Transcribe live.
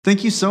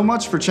Thank you so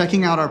much for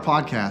checking out our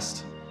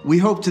podcast. We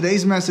hope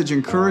today's message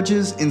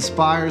encourages,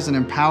 inspires, and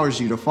empowers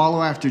you to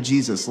follow after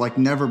Jesus like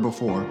never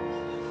before.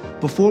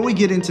 Before we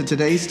get into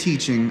today's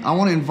teaching, I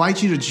want to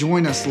invite you to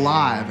join us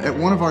live at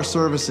one of our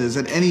services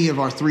at any of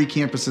our 3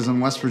 campuses in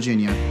West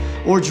Virginia,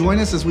 or join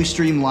us as we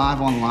stream live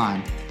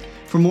online.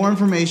 For more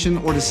information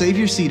or to save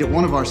your seat at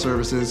one of our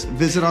services,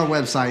 visit our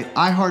website,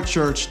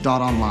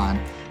 iheartchurch.online.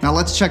 Now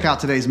let's check out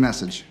today's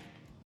message.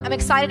 I'm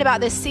excited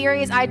about this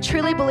series. I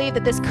truly believe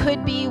that this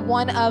could be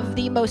one of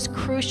the most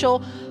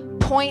crucial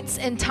points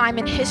in time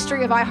in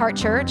history of iHeart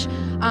Church,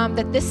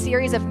 that this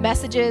series of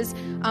messages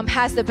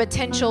has the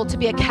potential to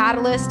be a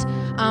catalyst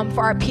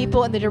for our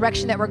people in the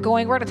direction that we're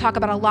going. We're going to talk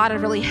about a lot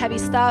of really heavy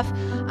stuff.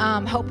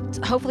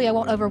 Hopefully I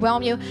won't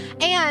overwhelm you.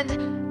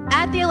 And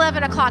at the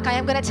 11 o'clock, I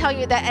am going to tell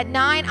you that at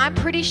 9, I'm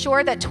pretty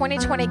sure that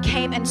 2020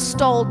 came and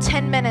stole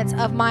 10 minutes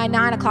of my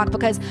 9 o'clock,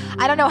 because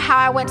I don't know how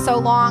I went so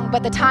long,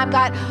 but the time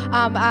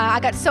I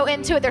got so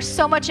into it. There's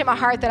so much in my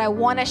heart that I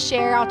want to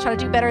share. I'll try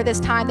to do better this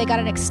time. They got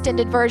an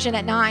extended version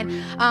at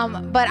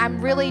 9, but I'm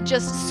really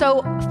just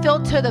so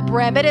filled to the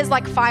brim. It is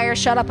like fire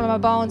shut up in my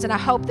bones, and I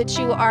hope that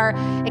you are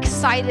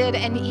excited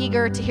and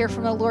eager to hear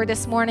from the Lord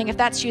this morning. If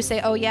that's you,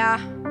 say, oh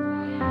yeah.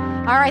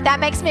 All right, that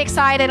makes me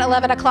excited,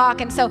 11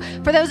 o'clock. And so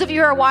for those of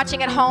you who are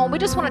watching at home, we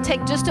just want to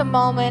take just a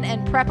moment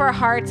and prep our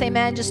hearts,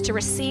 amen, just to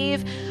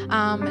receive,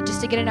 just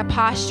to get in a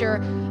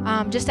posture,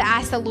 just to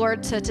ask the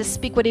Lord to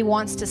speak what he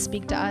wants to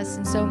speak to us.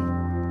 And so,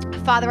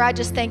 Father, I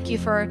just thank you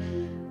for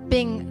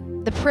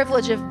being the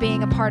privilege of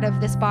being a part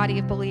of this body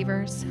of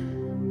believers.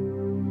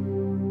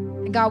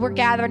 And God, we're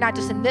gathered not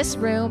just in this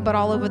room, but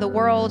all over the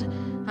world,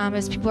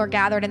 as people are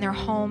gathered in their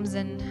homes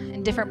and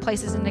in different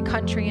places in the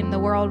country and the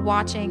world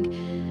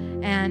watching.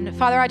 And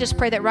Father, I just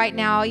pray that right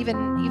now,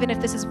 even if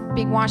this is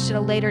being watched at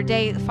a later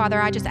date,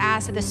 Father, I just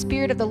ask that the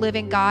Spirit of the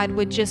living God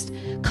would just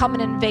come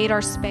and invade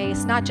our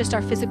space, not just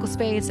our physical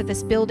space of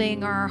this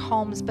building or our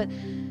homes, but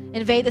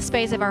invade the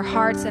space of our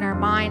hearts and our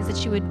minds,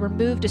 that you would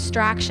remove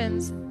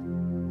distractions.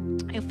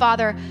 And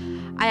Father,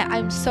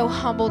 I'm so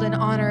humbled and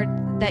honored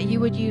that you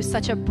would use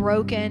such a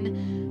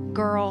broken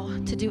girl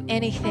to do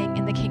anything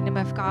in the kingdom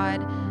of God.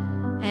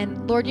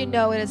 And Lord, you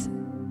know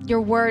your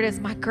word is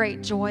my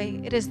great joy.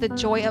 It is the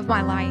joy of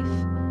my life.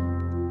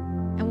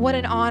 And what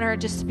an honor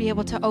just to be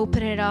able to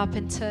open it up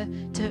and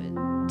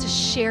to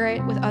share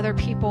it with other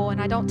people.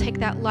 And I don't take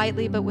that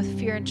lightly, but with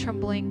fear and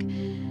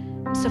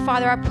trembling. So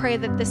Father, I pray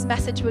that this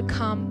message would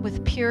come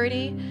with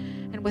purity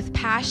and with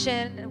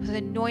passion and with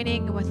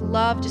anointing and with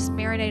love, just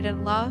marinated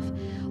in love.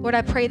 Lord,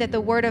 I pray that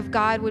the word of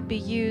God would be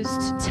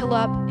used to till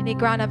up any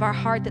ground of our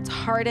heart that's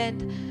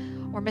hardened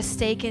or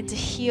mistaken, to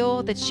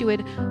heal, that you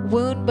would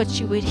wound, but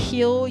you would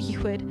heal. You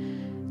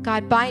would,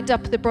 God, bind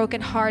up the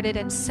brokenhearted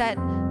and set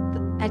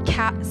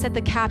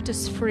the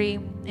captives free.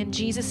 In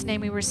Jesus'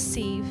 name we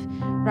receive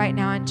right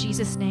now. In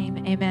Jesus'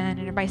 name, amen.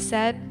 And everybody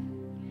said,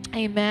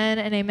 amen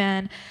and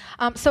amen.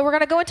 So we're going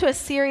to go into a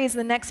series in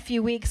the next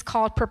few weeks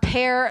called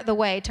Prepare the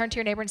Way. Turn to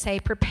your neighbor and say,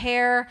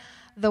 prepare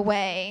the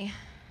way.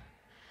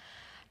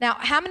 Now,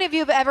 how many of you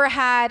have ever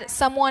had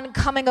someone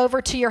coming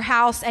over to your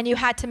house and you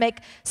had to make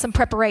some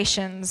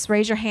preparations?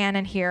 Raise your hand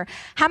in here.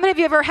 How many of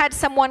you ever had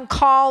someone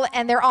call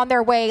and they're on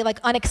their way like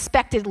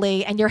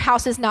unexpectedly and your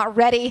house is not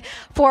ready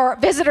for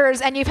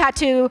visitors and you've had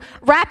to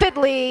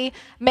rapidly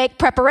make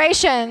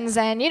preparations?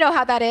 And you know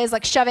how that is,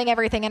 like shoving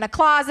everything in a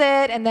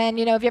closet. And then,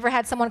 have you ever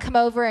had someone come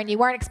over and you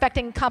weren't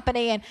expecting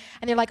company and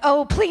you're like,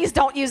 oh, please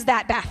don't use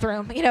that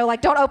bathroom.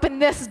 Like don't open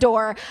this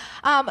door.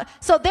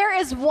 So there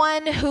is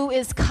one who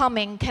is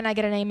coming. Can I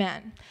get an amen?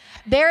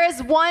 There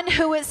is one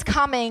who is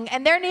coming,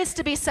 and there needs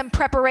to be some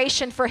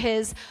preparation for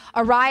his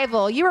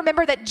arrival. You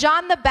remember that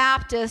John the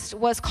Baptist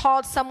was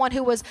called someone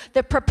who was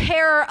the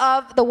preparer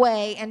of the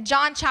way. In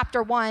John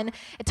chapter 1,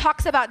 it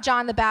talks about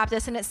John the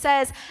Baptist, and it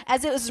says,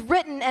 as it was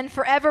written and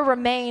forever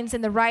remains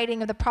in the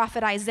writing of the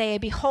prophet Isaiah,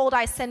 behold,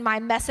 I send my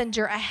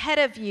messenger ahead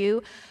of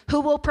you who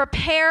will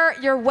prepare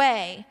your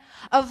way.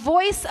 A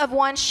voice of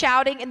one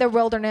shouting in the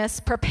wilderness,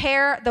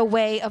 prepare the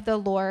way of the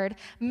Lord,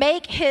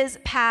 make his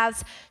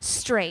paths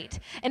straight.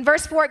 In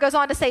verse 4, it goes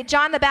on to say,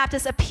 John the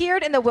Baptist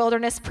appeared in the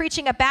wilderness,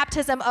 preaching a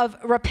baptism of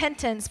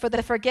repentance for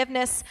the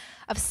forgiveness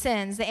of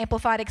sins. The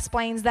Amplified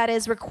explains that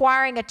is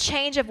requiring a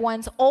change of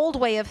one's old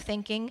way of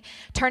thinking,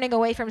 turning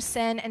away from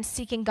sin and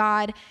seeking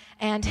God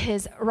and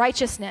his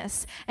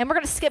righteousness. And we're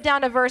going to skip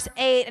down to verse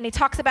 8, and he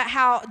talks about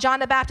how John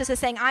the Baptist is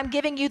saying, I'm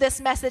giving you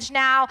this message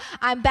now.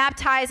 I'm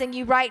baptizing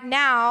you right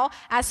now.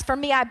 As for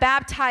me, I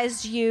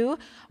baptized you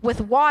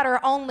with water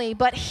only,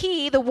 but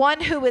he, the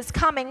one who is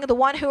coming, the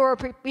one who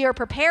we are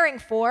preparing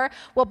for,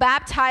 will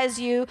baptize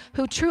you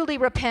who truly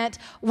repent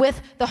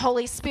with the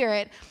Holy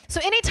Spirit. So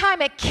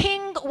anytime a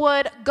king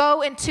would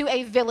go into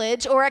a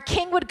village or a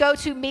king would go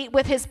to meet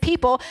with his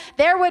people,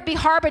 there would be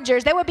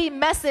harbingers, there would be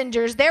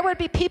messengers, there would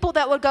be people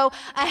that would go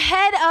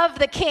ahead of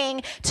the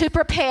king to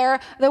prepare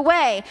the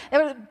way. They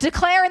would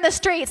declare in the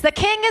streets, the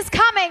king is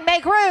coming,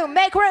 make room,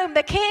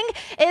 the king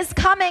is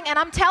coming. And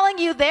I'm telling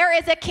you, there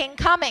is a king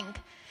coming.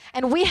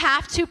 And we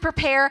have to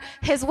prepare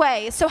his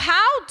way. So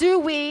how do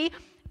we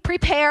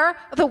prepare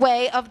the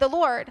way of the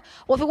Lord.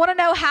 Well, if we want to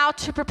know how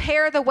to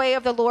prepare the way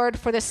of the Lord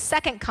for the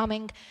second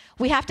coming,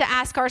 we have to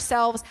ask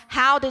ourselves,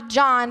 how did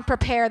John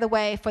prepare the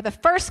way for the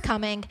first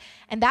coming?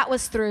 And that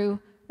was through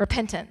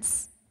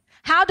repentance.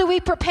 How do we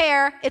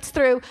prepare? It's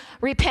through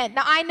repent.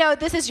 Now, I know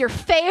this is your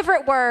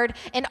favorite word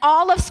in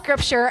all of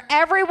Scripture.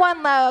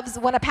 Everyone loves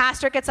when a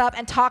pastor gets up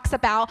and talks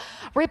about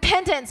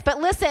repentance.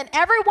 But listen,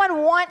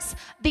 everyone wants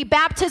the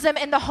baptism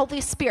in the Holy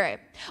Spirit.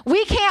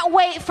 We can't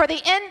wait for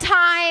the end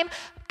time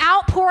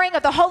outpouring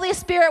of the Holy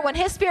Spirit, when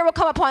his Spirit will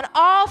come upon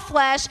all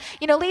flesh.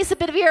 You know, Lisa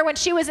Bidvere, when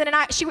she was in,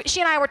 she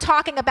and I were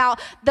talking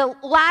about the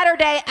latter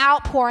day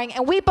outpouring,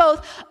 and we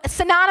both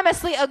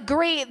synonymously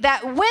agree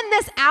that when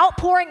this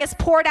outpouring is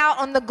poured out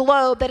on the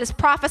globe that is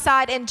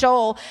prophesied in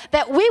Joel,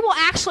 that we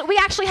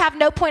actually have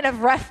no point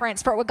of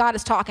reference for what God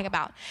is talking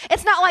about.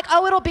 It's not like,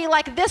 oh, it'll be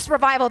like this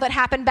revival that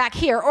happened back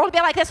here, or it'll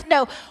be like this.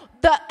 No.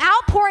 The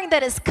outpouring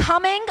that is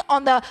coming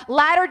on the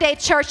latter-day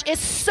church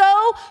is so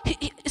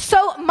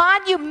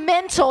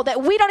monumental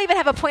that we don't even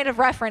have a point of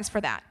reference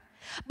for that.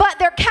 But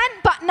there can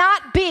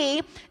not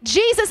be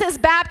Jesus'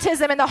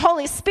 baptism in the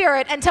Holy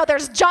Spirit until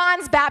there's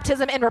John's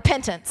baptism in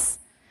repentance.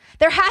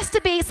 There has to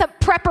be some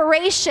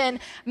preparation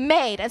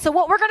made. And so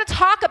what we're going to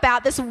talk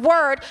about, this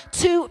word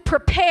to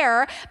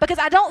prepare, because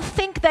I don't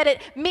think that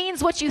it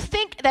means what you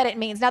think that it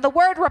means. Now, the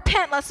word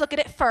repent, let's look at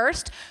it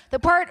first. The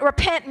word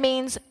repent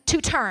means to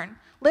turn.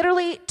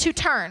 Literally to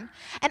turn.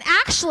 And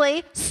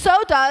actually,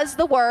 so does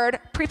the word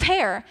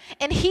prepare.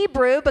 In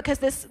Hebrew, because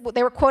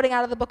they were quoting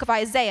out of the book of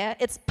Isaiah,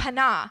 it's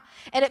panah.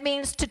 And it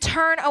means to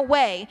turn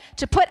away,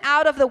 to put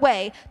out of the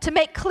way, to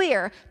make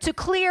clear, to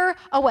clear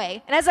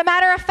away. And as a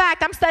matter of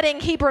fact, I'm studying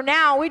Hebrew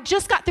now. We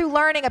just got through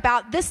learning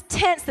about this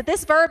tense that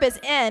this verb is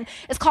in.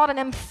 It's called an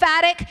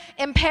emphatic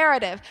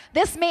imperative.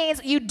 This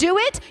means you do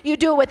it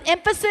with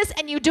emphasis,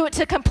 and you do it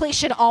to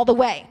completion all the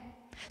way.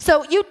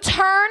 So you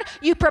turn,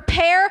 you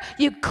prepare,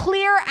 you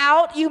clear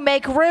out, you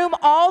make room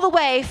all the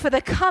way for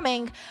the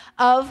coming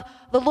of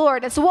the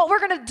Lord. And so what we're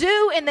going to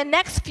do in the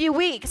next few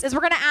weeks is we're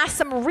going to ask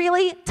some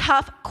really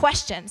tough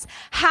questions.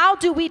 How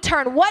do we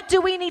turn? What do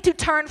we need to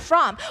turn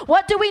from?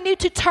 What do we need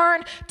to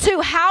turn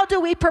to? How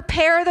do we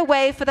prepare the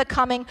way for the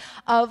coming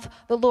of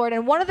the Lord?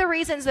 And one of the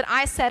reasons that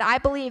I said I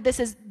believe this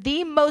is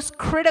the most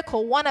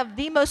critical, one of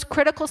the most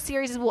critical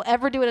series we'll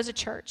ever do it as a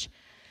church,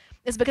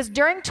 is because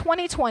during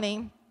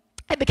 2020,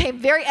 it became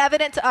very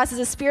evident to us as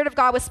the Spirit of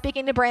God was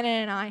speaking to Brandon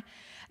and I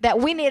that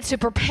we needed to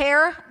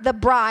prepare the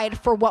bride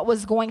for what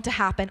was going to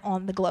happen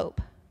on the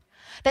globe.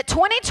 That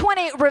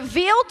 2020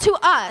 revealed to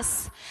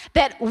us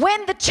that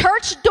when the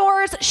church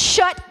doors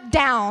shut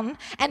down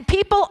and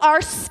people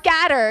are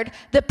scattered,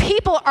 the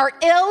people are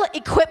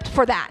ill-equipped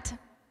for that.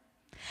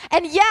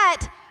 And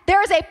yet,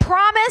 there is a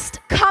promised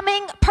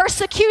coming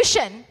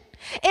persecution.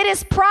 It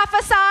is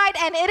prophesied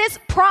and it is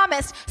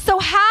promised. So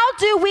how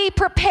do we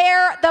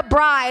prepare the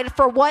bride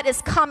for what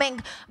is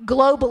coming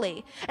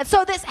globally? And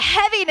so this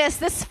heaviness,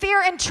 this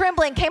fear and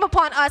trembling came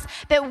upon us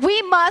that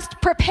we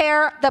must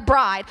prepare the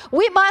bride.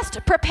 We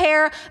must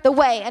prepare the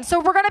way. And so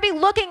we're going to be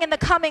looking in the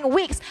coming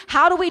weeks.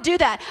 How do we do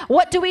that?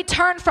 What do we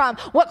turn from?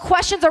 What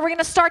questions are we going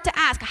to start to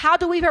ask? How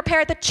do we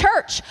prepare the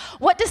church?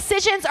 What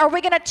decisions are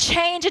we going to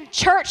change in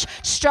church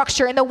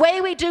structure, in the way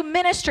we do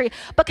ministry?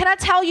 But can I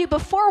tell you,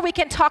 before we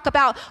can talk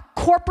about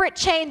corporate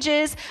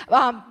changes,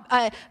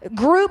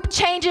 group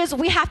changes,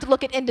 we have to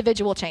look at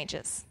individual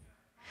changes.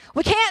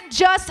 We can't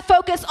just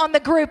focus on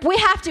the group. We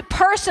have to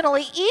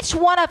personally, each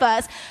one of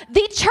us,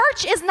 the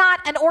church is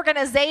not an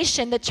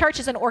organization. The church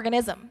is an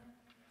organism.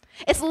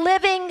 It's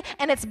living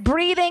and it's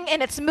breathing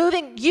and it's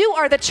moving. You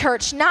are the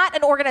church, not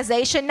an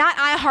organization, not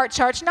iHeart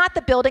Church, not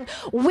the building.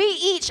 We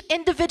each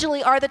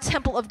individually are the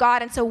temple of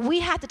God. And so we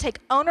have to take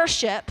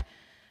ownership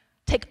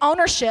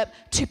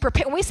to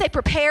prepare. When we say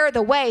prepare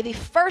the way, the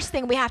first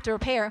thing we have to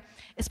prepare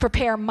is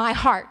prepare my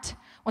heart.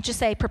 I want you to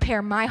say,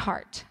 prepare my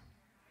heart.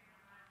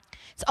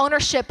 It's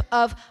ownership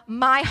of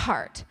my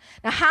heart.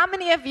 Now, how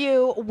many of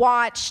you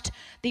watched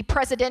the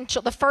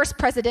first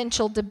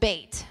presidential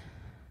debate?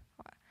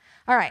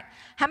 All right.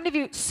 How many of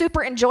you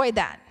super enjoyed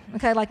that?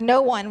 Okay, like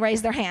no one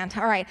raised their hand.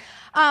 All right.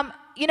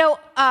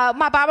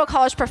 My Bible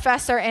college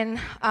professor in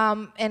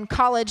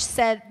college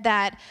said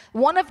that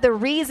one of the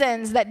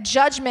reasons that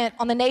judgment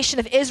on the nation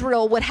of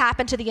Israel would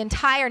happen to the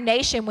entire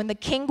nation when the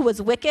king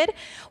was wicked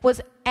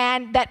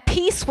and that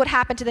peace would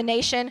happen to the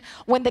nation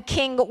when the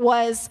king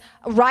was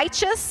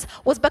righteous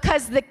was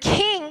because the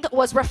king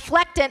was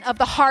reflectant of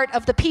the heart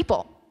of the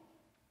people.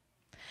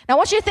 Now, I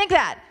want you to think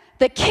that.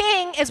 The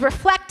king is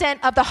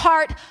reflectant of the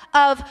heart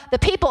of the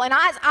people. And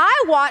as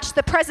I watched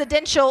the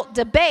presidential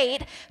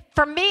debate,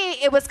 for me,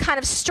 it was kind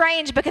of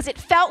strange because it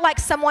felt like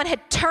someone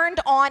had turned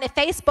on, if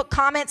Facebook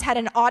comments had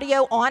an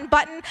audio on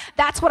button,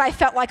 that's what I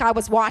felt like I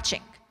was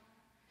watching.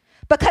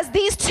 Because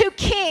these two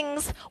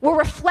kings were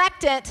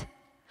reflectant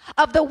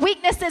of the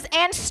weaknesses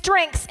and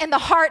strengths in the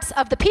hearts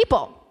of the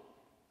people.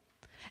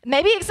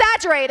 Maybe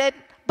exaggerated,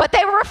 but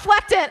they were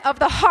reflectant of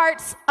the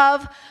hearts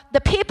of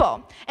the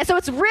people. And so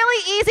it's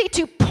really easy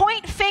to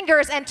point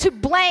fingers and to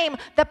blame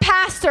the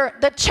pastor,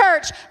 the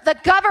church, the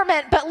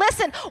government. But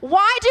listen,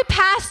 why do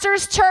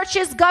pastors,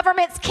 churches,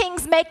 governments,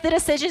 kings make the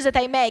decisions that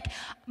they make?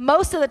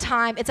 Most of the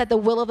time, it's at the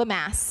will of the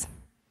mass.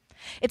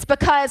 It's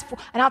because,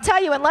 and I'll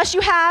tell you, unless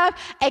you have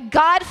a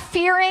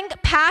God-fearing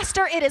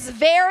pastor, it is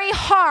very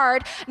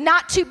hard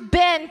not to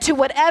bend to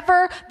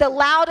whatever the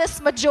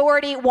loudest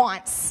majority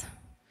wants.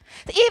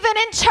 Even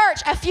in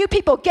church, a few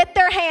people get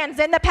their hands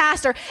in the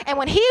pastor, and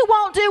when he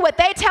won't do what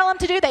they tell him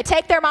to do, they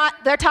take their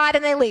tithe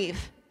and they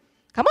leave.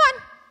 Come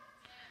on.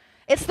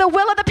 It's the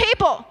will of the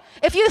people.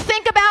 If you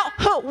think about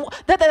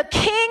that the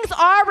kings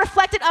are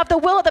reflected of the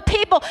will of the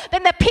people,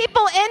 then the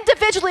people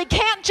individually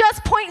can't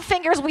just point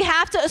fingers. We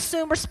have to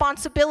assume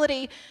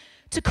responsibility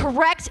to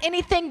correct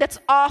anything that's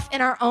off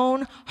in our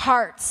own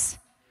hearts.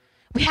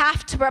 We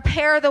have to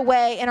prepare the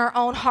way in our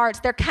own hearts.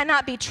 There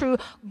cannot be true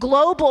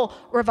global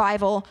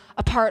revival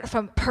apart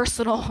from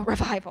personal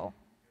revival.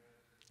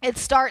 It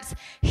starts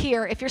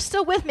here. If you're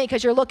still with me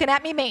because you're looking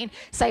at me mean,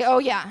 say, oh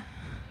yeah.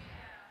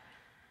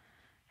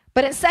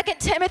 But in 2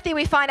 Timothy,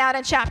 we find out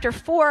in chapter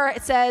 4,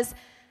 it says,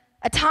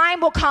 a time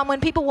will come when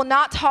people will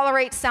not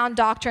tolerate sound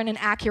doctrine and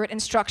accurate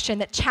instruction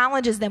that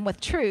challenges them with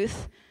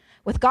truth,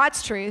 with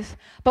God's truth,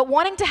 but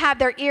wanting to have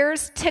their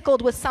ears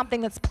tickled with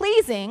something that's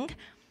pleasing,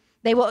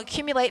 they will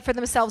accumulate for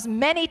themselves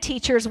many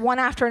teachers, one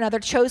after another,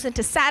 chosen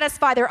to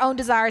satisfy their own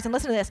desires, and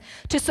listen to this,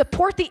 to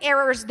support the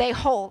errors they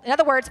hold. In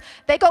other words,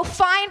 they go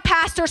find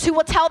pastors who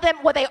will tell them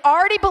what they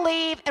already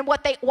believe and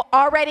what they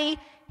already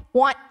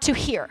want to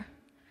hear.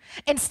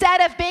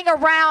 Instead of being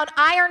around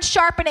iron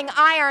sharpening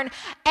iron.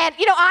 And,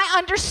 I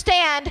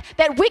understand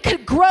that we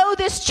could grow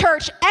this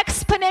church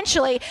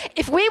exponentially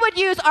if we would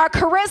use our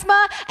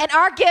charisma and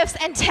our gifts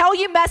and tell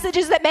you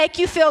messages that make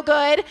you feel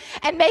good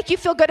and make you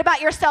feel good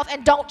about yourself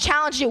and don't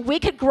challenge you. We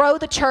could grow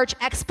the church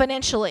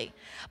exponentially.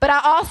 But I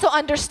also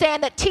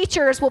understand that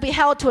teachers will be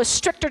held to a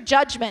stricter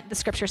judgment, the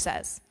scripture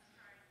says.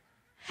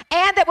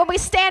 And that when we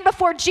stand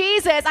before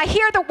Jesus, I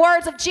hear the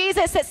words of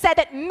Jesus that said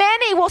that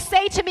many will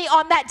say to me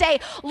on that day,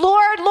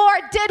 Lord,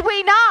 Lord, did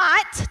we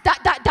not,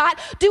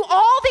 do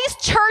all these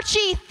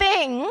churchy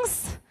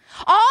things,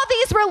 all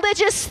these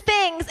religious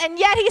things, and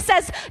yet he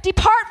says,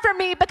 depart from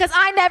me because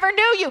I never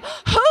knew you.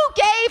 Who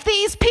gave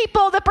these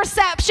people the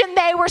perception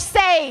they were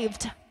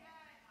saved?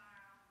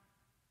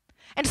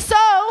 And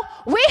so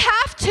we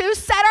have to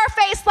set our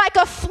face like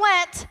a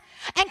flint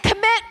and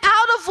commit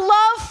out of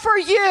love for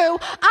you.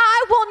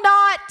 I will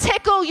not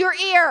tickle your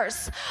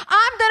ears.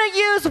 I'm going to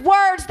use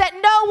words that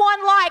no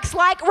one likes,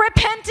 like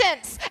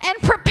repentance and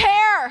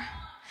prepare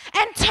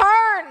and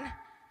turn.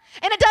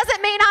 And it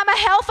doesn't mean I'm a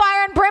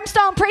hellfire and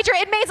brimstone preacher.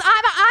 It means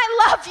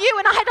I love you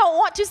and I don't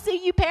want to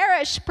see you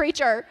perish,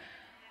 preacher.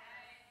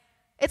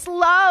 It's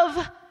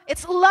love.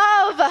 It's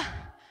love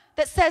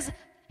that says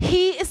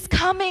he is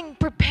coming.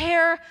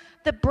 Prepare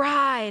the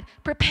bride.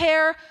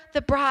 Prepare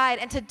the bride.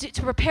 And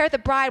to prepare the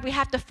bride, we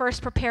have to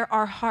first prepare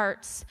our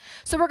hearts.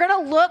 So we're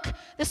going to look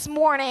this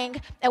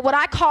morning at what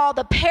I call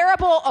the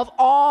parable of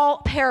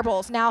all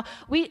parables. Now,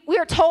 we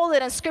are told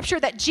that in Scripture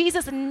that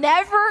Jesus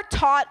never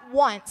taught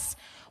once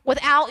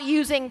without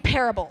using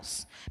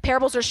parables.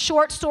 Parables are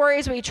short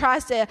stories where he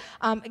tries to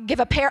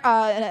give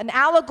an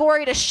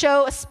allegory to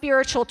show a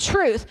spiritual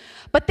truth.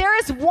 But there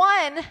is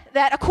one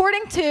that,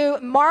 according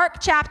to Mark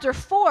chapter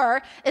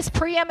 4, is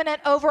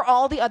preeminent over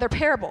all the other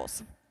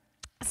parables.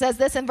 It says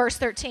this in verse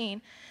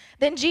 13.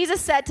 Then Jesus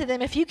said to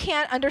them, if you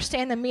can't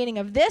understand the meaning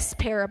of this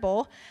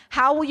parable,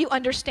 how will you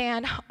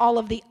understand all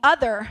of the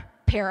other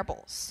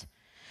parables?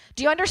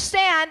 Do you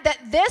understand that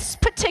this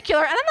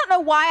particular, and I don't know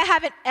why I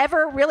haven't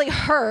ever really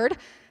heard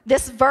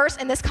this verse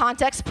in this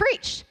context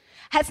preached,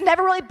 has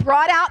never really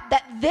brought out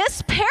that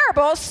this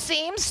parable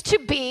seems to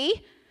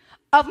be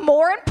of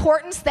more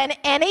importance than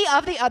any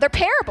of the other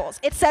parables.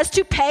 It says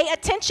to pay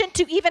attention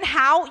to even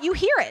how you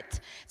hear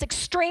it. It's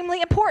extremely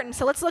important.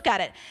 So let's look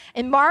at it.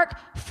 In Mark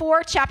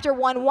 4, chapter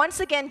 1, once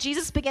again,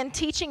 Jesus began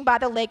teaching by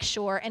the lake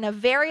shore, and a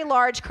very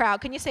large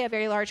crowd, can you say a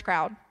very large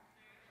crowd?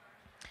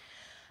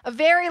 A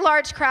very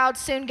large crowd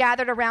soon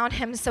gathered around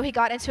him, so he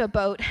got into a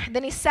boat.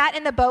 Then he sat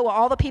in the boat while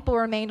all the people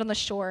remained on the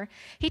shore.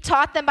 He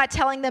taught them by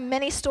telling them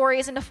many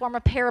stories in the form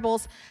of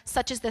parables,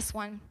 such as this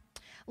one.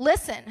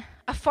 Listen,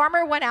 a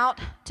farmer went out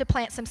to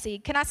plant some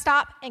seed. Can I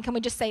stop and can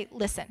we just say,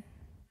 listen?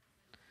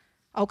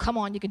 Oh, come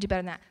on, you can do better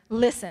than that.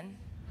 Listen.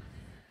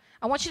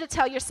 I want you to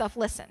tell yourself,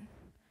 listen.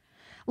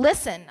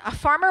 Listen, a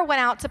farmer went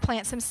out to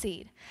plant some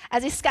seed.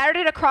 As he scattered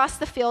it across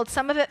the field,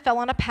 some of it fell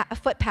on a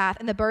footpath,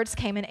 and the birds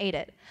came and ate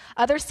it.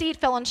 Other seed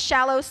fell on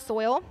shallow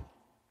soil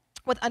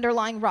with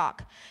underlying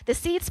rock. The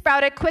seed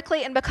sprouted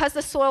quickly, and because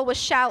the soil was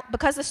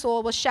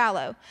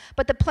shallow,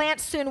 but the plant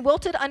soon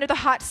wilted under the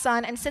hot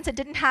sun, and since it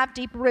didn't have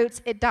deep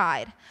roots, it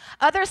died.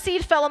 Other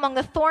seed fell among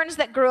the thorns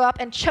that grew up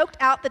and choked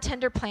out the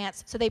tender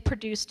plants, so they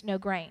produced no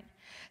grain.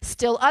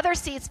 Still other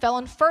seeds fell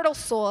in fertile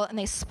soil, and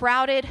they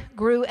sprouted,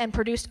 grew, and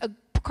produced a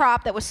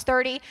crop that was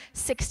 30,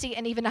 60,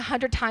 and even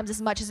 100 times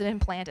as much as it had been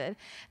planted.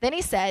 Then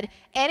he said,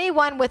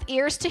 anyone with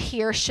ears to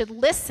hear should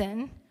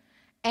listen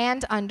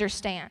and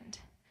understand.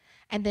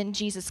 And then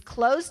Jesus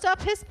closed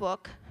up his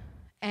book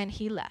and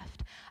he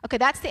left. Okay,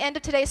 that's the end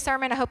of today's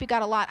sermon. I hope you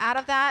got a lot out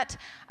of that.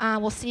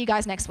 We'll see you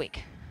guys next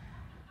week.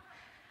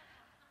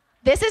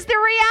 This is the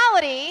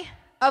reality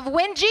of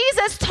when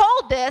Jesus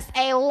told this,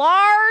 a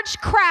large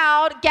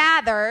crowd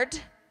gathered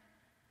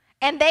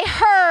and they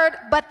heard,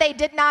 but they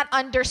did not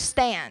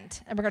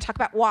understand. And we're going to talk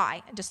about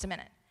why in just a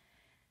minute.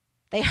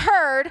 They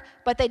heard,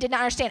 but they did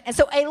not understand. And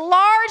so a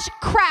large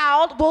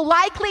crowd will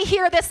likely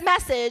hear this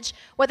message,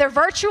 whether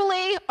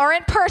virtually or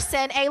in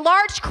person. A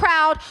large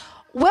crowd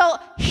will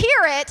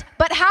hear it,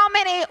 but how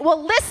many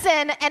will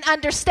listen and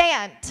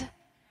understand?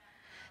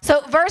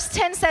 So verse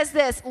 10 says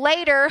this,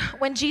 later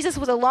when Jesus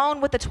was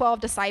alone with the 12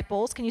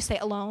 disciples, can you say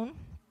alone?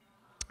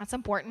 That's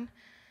important.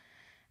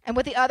 And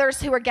with the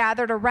others who were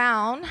gathered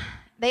around,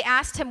 they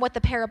asked him what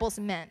the parables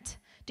meant.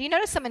 Do you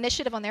notice some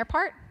initiative on their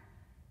part?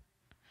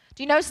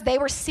 Do you notice they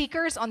were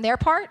seekers on their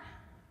part?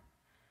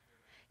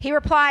 He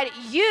replied,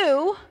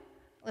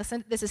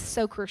 listen, this is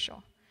so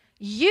crucial.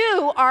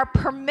 You are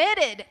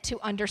permitted to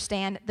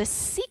understand the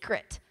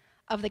secret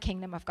of the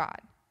kingdom of God.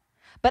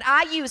 But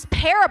I use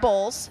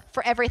parables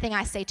for everything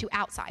I say to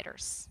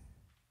outsiders.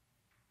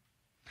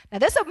 Now,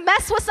 this will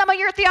mess with some of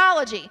your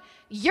theology.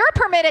 You're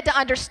permitted to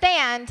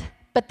understand,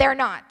 but they're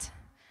not.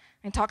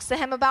 And talks to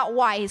him about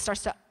why. He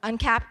starts to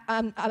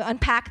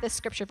unpack this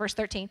scripture, verse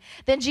 13.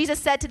 Then Jesus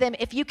said to them,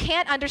 if you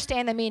can't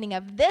understand the meaning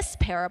of this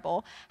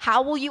parable,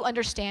 how will you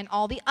understand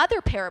all the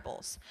other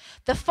parables?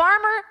 The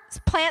farmer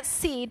plants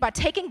seed by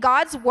taking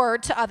God's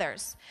word to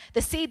others.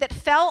 The seed that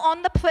fell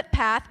on the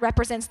footpath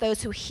represents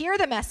those who hear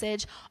the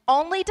message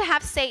only to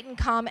have Satan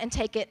come and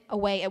take it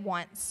away at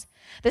once.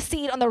 The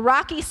seed on the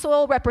rocky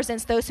soil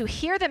represents those who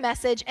hear the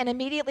message and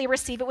immediately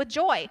receive it with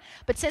joy.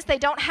 But since they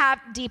don't have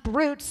deep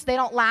roots, they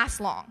don't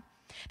last long.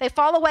 They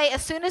fall away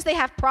as soon as they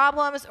have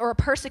problems or are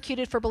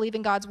persecuted for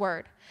believing God's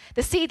word.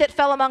 The seed that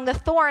fell among the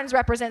thorns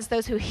represents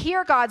those who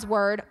hear God's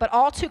word, but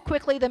all too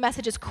quickly the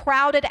message is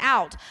crowded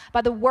out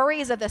by the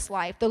worries of this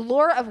life, the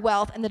lure of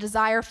wealth, and the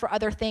desire for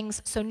other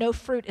things, so no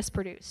fruit is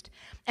produced.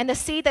 And the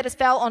seed that is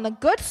fell on the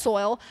good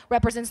soil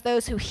represents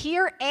those who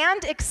hear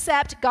and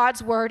accept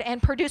God's word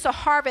and produce a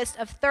harvest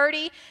of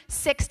 30,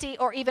 60,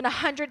 or even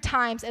 100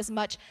 times as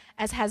much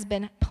as has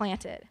been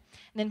planted.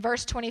 And in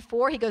verse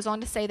 24, he goes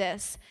on to say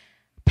this,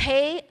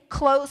 pay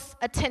close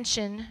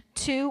attention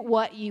to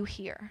what you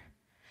hear.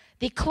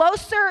 The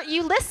closer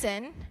you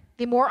listen,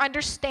 the more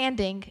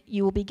understanding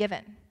you will be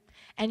given,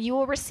 and you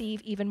will receive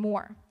even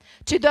more.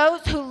 To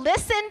those who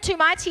listen to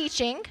my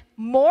teaching,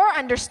 more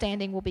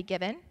understanding will be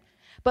given,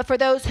 but for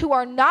those who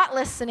are not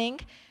listening,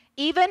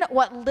 even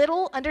what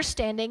little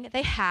understanding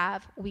they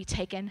have will be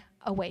taken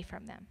away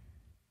from them.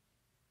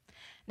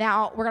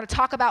 Now, we're going to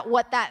talk about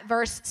what that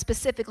verse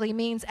specifically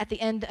means at the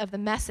end of the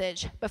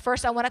message. But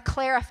first, I want to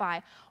clarify,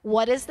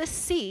 what is the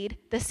seed?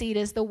 The seed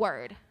is the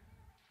word.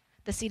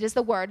 The seed is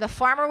the word. The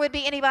farmer would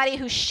be anybody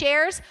who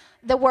shares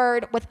the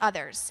word with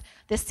others.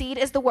 The seed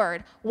is the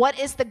word. What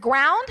is the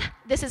ground?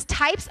 This is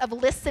types of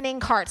listening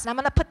hearts. And I'm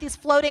going to put these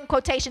floating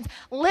quotations,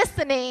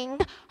 listening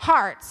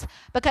hearts.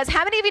 Because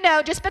how many of you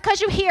know, just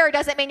because you hear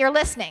doesn't mean you're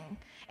listening?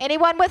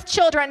 Anyone with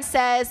children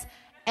says,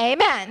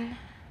 amen.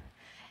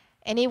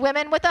 Any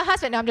women with a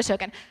husband? No, I'm just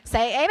joking.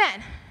 Say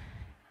amen.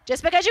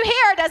 Just because you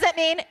hear doesn't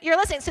mean you're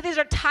listening. So these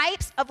are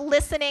types of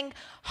listening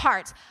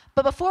hearts.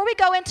 But before we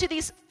go into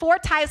these 4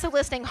 types of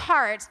listening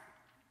hearts,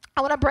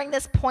 I want to bring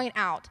this point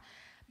out.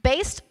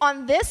 Based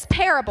on this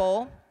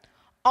parable,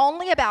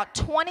 only about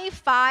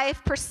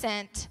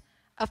 25%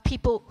 of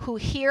people who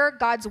hear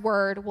God's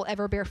word will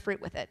ever bear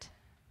fruit with it.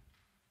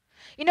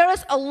 You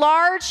notice a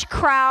large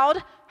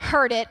crowd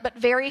heard it, but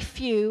very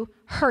few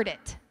heard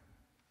it.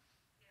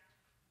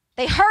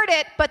 They heard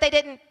it, but they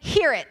didn't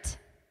hear it.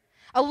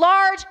 A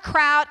large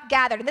crowd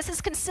gathered. And this is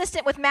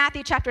consistent with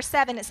Matthew chapter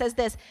 7. It says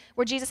this,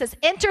 where Jesus says,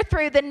 enter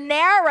through the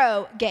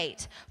narrow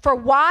gate. For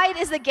wide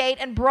is the gate,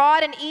 and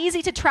broad and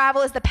easy to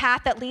travel is the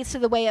path that leads to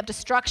the way of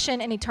destruction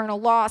and eternal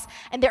loss.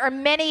 And there are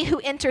many who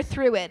enter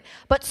through it.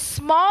 But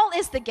small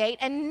is the gate,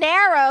 and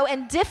narrow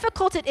and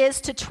difficult it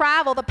is to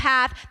travel the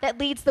path that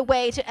leads the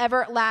way to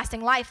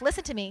everlasting life.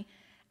 Listen to me.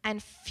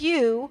 And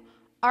few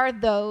are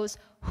those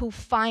who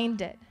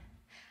find it.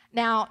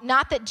 Now,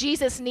 not that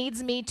Jesus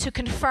needs me to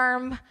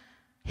confirm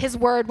his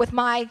word with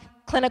my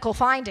clinical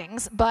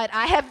findings, but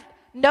I have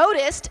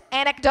noticed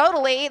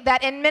anecdotally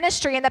that in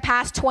ministry in the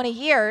past 20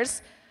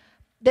 years,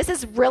 this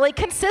is really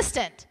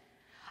consistent.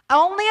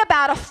 Only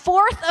about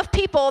 1/4 of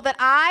people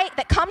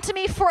that come to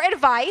me for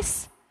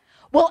advice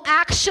will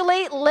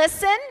actually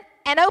listen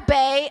and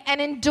obey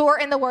and endure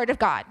in the word of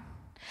God.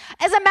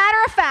 As a matter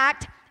of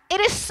fact, it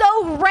is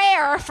so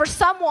rare for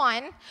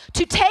someone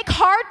to take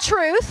hard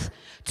truth,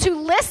 to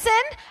listen,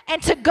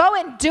 and to go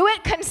and do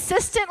it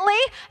consistently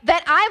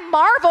that I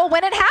marvel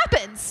when it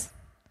happens.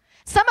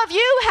 Some of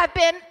you have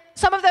been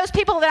some of those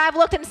people that I've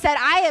looked and said,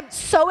 I am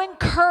so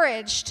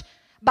encouraged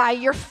by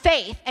your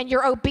faith and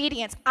your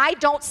obedience. I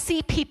don't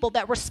see people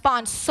that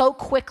respond so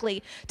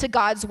quickly to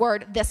God's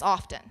word this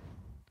often.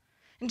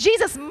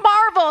 Jesus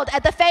marveled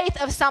at the faith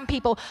of some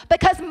people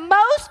because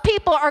most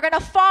people are going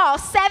to fall.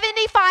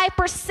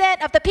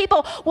 75% of the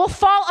people will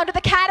fall under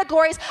the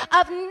categories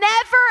of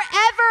never,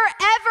 ever,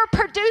 ever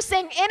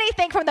producing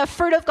anything from the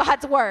fruit of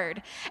God's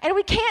word. And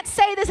we can't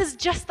say this is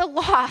just the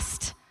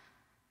lost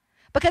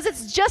because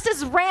it's just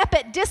as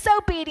rampant.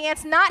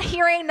 Disobedience, not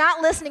hearing,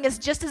 not listening is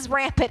just as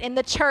rampant in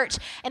the church.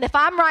 And if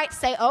I'm right,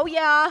 say, oh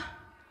yeah,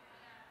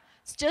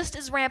 it's just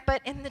as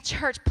rampant in the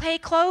church. Pay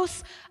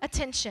close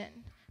attention.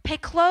 Pay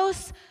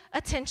close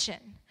attention.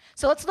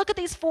 So let's look at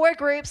these 4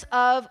 groups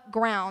of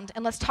ground,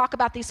 and let's talk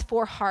about these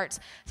 4 hearts.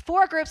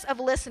 4 groups of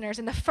listeners,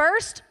 and the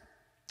first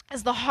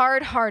is the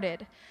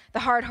hard-hearted. The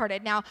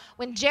hard-hearted. Now,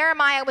 when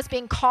Jeremiah was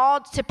being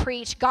called to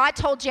preach, God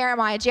told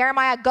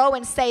Jeremiah, go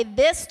and say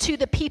this to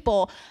the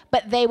people,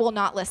 but they will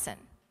not listen.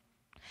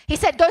 He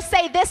said, go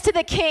say this to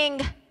the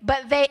king,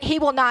 but he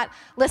will not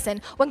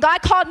listen. When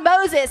God called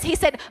Moses, he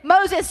said,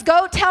 Moses,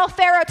 go tell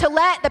Pharaoh to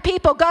let the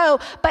people go,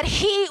 but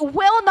he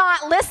will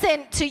not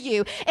listen to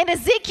you. In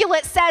Ezekiel,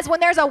 it says when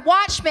there's a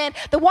watchman,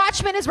 the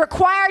watchman is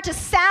required to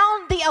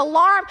sound the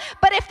alarm,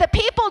 but if the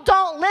people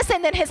don't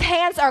listen, then his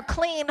hands are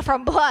clean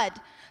from blood,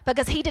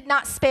 because he did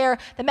not spare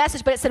the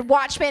message. But it said,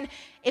 watchmen,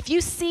 if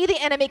you see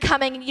the enemy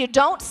coming and you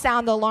don't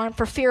sound the alarm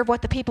for fear of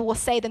what the people will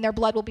say, then their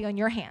blood will be on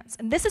your hands.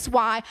 And this is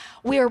why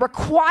we are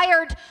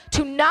required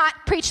to not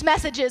preach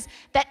messages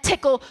that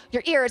tickle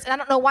your ears. And I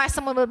don't know why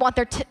someone would want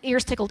their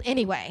ears tickled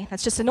anyway.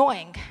 That's just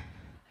annoying.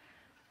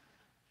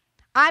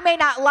 I may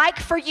not like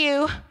for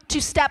you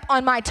to step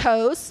on my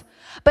toes,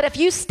 but if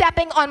you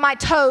stepping on my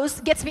toes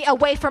gets me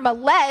away from a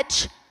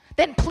ledge,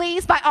 then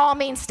please, by all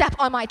means, step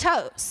on my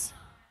toes.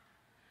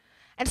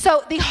 And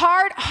so the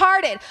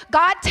hard-hearted,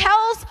 God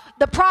tells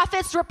the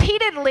prophets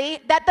repeatedly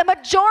that the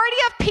majority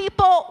of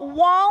people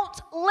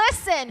won't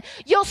listen.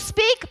 You'll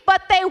speak,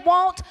 but they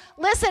won't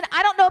listen.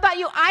 I don't know about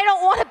you. I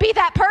don't want to be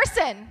that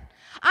person.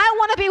 I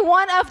want to be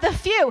one of the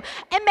few.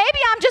 And maybe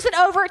I'm just an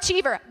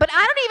overachiever, but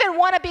I don't even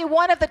want to be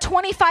one of the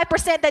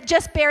 25% that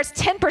just bears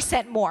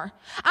 10% more.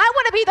 I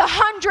want to be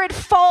the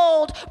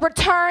 100-fold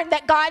return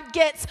that God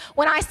gets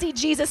when I see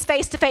Jesus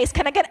face to face.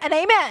 Can I get an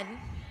amen?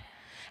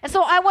 And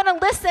so I want to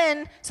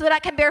listen so that I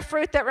can bear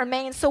fruit that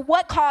remains. So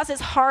what causes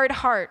hard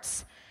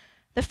hearts?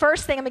 The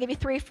first thing, I'm going to give you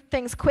 3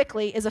 things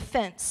quickly, is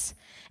offense.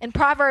 In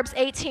Proverbs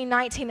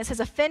 18:19, it says,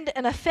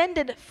 an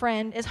offended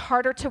friend is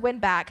harder to win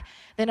back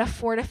than a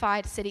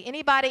fortified city.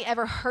 Anybody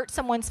ever hurt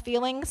someone's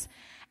feelings,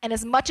 and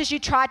as much as you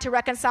tried to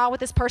reconcile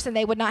with this person,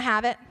 they would not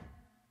have it?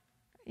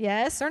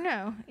 Yes or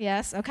no?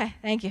 Yes, okay,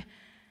 thank you.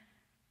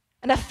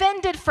 An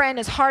offended friend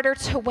is harder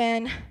to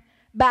win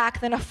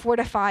back than a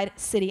fortified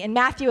city. In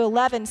Matthew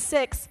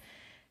 11:6,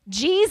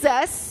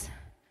 Jesus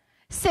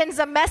sends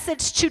a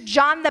message to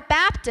John the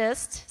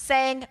Baptist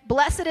saying,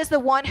 blessed is the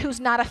one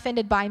who's not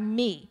offended by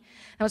me.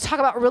 Now let's talk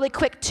about really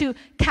quick 2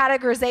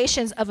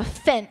 categorizations of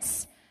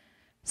offense.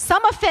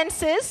 Some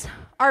offenses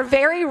are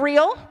very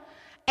real,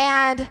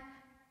 and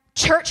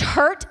church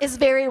hurt is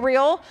very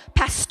real.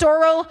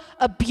 Pastoral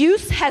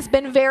abuse has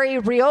been very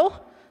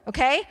real,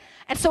 okay?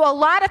 And so a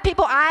lot of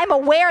people, I'm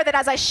aware that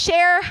as I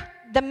share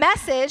the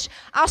message,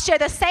 I'll share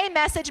the same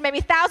message,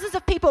 maybe thousands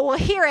of people will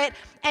hear it,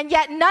 and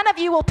yet none of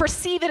you will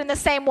perceive it in the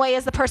same way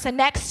as the person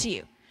next to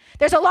you.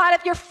 There's a lot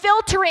of, you're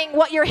filtering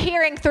what you're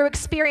hearing through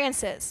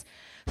experiences.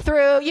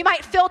 You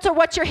might filter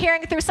what you're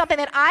hearing through something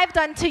that I've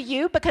done to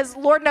you, because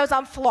Lord knows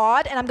I'm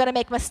flawed and I'm going to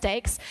make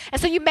mistakes. And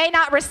so you may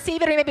not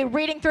receive it, or you may be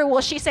reading through,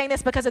 well, she's saying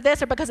this because of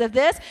this or because of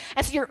this.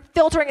 And so you're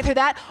filtering it through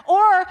that.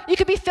 Or you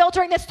could be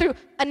filtering this through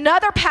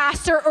another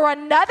pastor or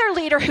another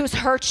leader who's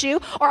hurt you,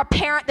 or a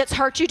parent that's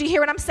hurt you. Do you hear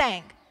what I'm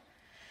saying?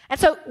 And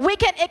so we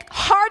can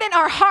harden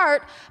our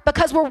heart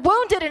because we're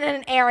wounded in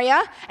an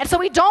area, and so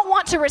we don't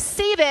want to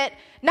receive it,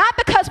 not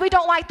because we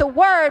don't like the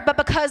word, but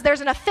because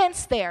there's an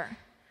offense there.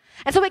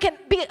 And so we can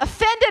be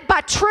offended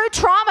by true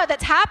trauma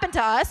that's happened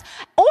to us,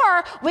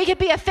 or we could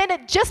be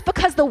offended just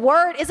because the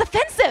word is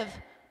offensive.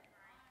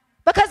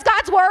 Because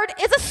God's word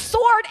is a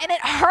sword, and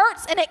it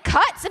hurts, and it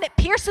cuts, and it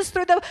pierces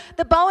through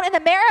the bone and the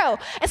marrow.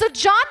 And so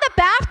John the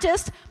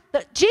Baptist,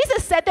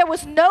 Jesus said there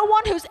was no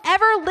one who's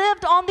ever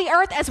lived on the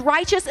earth as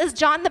righteous as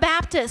John the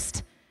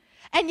Baptist.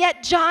 And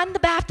yet John the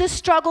Baptist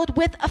struggled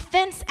with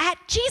offense at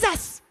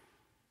Jesus.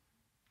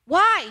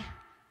 Why?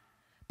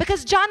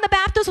 Because John the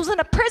Baptist was in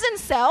a prison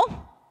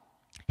cell.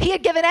 He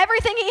had given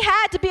everything he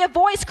had to be a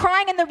voice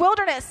crying in the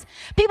wilderness.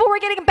 People were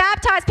getting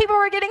baptized. People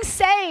were getting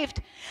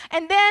saved.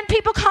 And then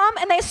people come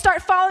and they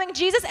start following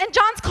Jesus, and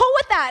John's cool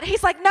with that.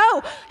 He's like,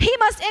 no, he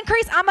must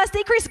increase, I must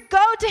decrease.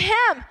 Go to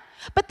him.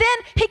 But then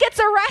he gets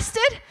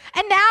arrested,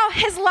 and now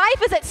his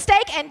life is at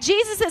stake, and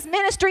Jesus'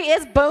 ministry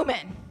is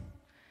booming.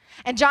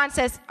 And John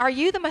says, are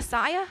you the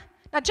Messiah?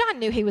 Now, John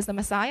knew he was the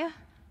Messiah.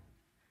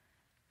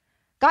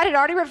 God had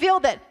already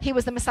revealed that he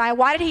was the Messiah.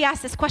 Why did he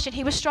ask this question?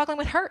 He was struggling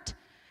with hurt.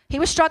 He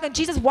was struggling.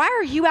 Jesus, why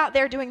are you out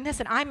there doing this,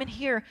 and I'm in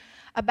here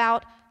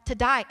about to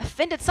die?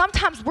 Offended.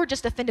 Sometimes we're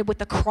just offended with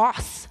the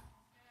cross.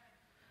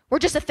 We're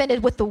just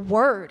offended with the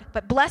word.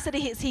 But blessed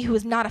is he who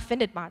is not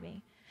offended by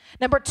me.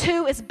 Number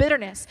 2 is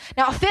bitterness.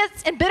 Now,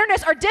 offense and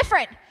bitterness are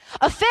different.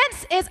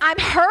 Offense is I'm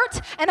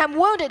hurt and I'm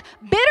wounded.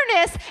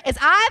 Bitterness is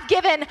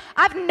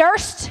I've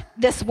nursed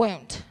this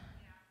wound.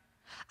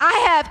 I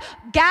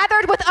have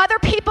gathered with other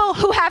people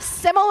who have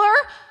similar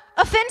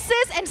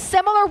offenses and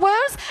similar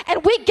wounds,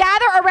 and we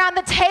gather around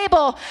the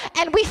table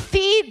and we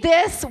feed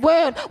this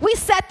wound. We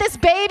set this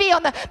baby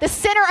on the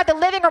center of the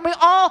living room. We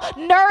all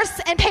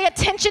nurse and pay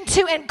attention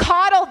to and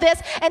coddle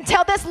this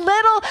until this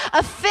little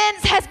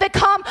offense has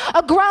become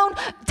a grown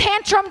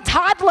tantrum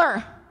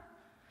toddler.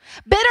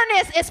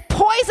 Bitterness is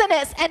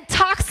poisonous and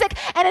toxic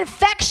and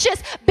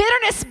infectious.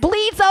 Bitterness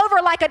bleeds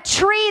over like a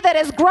tree that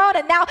has grown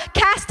and now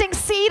casting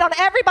seed on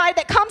everybody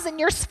that comes in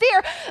your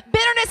sphere.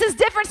 Bitterness is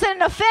different than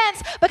an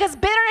offense because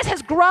bitterness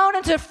has grown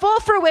into full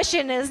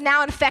fruition and is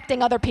now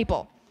infecting other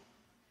people.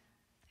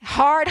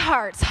 Hard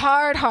hearts,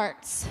 hard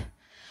hearts.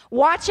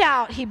 Watch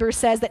out, Hebrews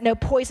says, that no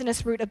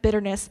poisonous root of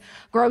bitterness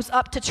grows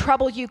up to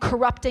trouble you,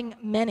 corrupting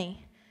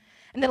many.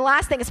 And then the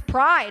last thing is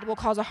pride will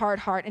cause a hard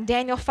heart. In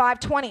Daniel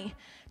 5:20,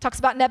 talks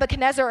about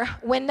Nebuchadnezzar.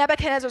 When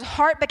Nebuchadnezzar's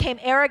heart became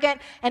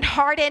arrogant and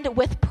hardened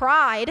with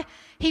pride,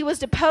 he was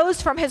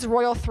deposed from his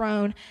royal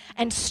throne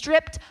and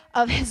stripped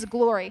of his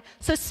glory.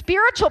 So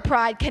spiritual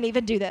pride can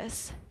even do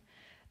this.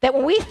 That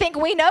when we think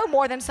we know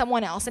more than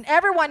someone else, and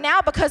everyone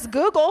now, because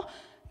Google,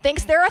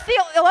 thinks they're a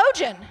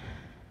theologian.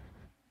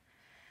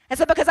 And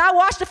so because I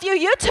watched a few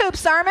YouTube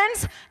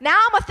sermons, now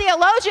I'm a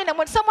theologian, and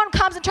when someone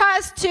comes and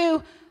tries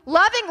to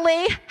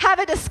lovingly have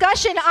a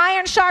discussion,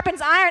 iron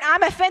sharpens iron,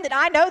 I'm offended.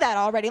 I know that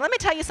already. Let me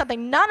tell you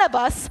something. None of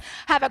us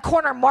have a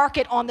corner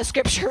market on the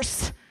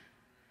scriptures.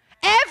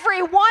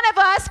 Every one of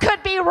us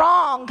could be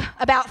wrong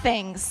about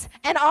things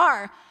and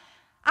are.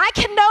 I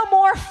can no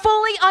more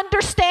fully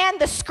understand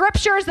the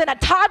scriptures than a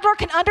toddler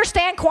can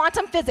understand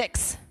quantum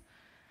physics.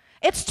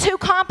 It's too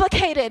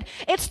complicated.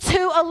 It's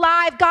too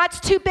alive. God's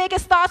too big.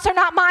 His thoughts are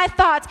not my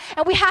thoughts.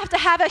 And we have to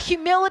have a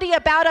humility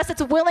about us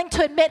that's willing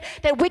to admit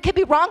that we could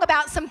be wrong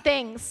about some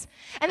things.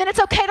 And then it's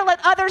okay to let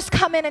others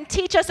come in and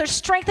teach us or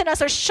strengthen us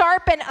or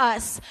sharpen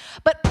us.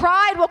 But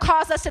pride will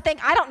cause us to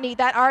think, I don't need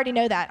that. I already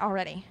know that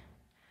already.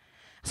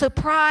 So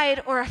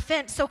pride or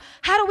offense. So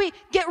how do we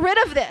get rid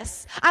of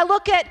this? I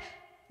look at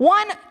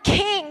one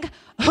king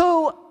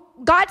who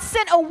God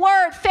sent a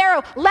word,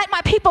 Pharaoh, let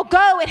my people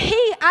go. And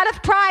he, out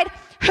of pride,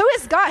 who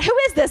is God? Who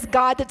is this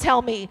God to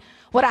tell me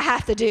what I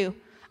have to do?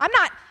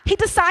 He's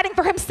deciding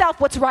for himself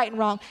what's right and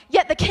wrong.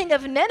 Yet the king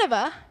of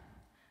Nineveh,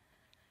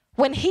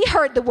 when he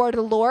heard the word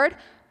of the Lord,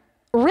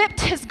 ripped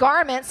his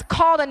garments,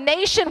 called a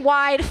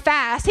nationwide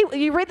fast.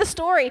 You read the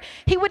story,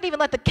 he wouldn't even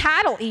let the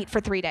cattle eat for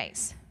 3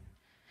 days.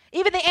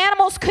 Even the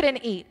animals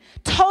couldn't eat.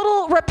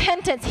 Total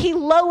repentance. He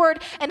lowered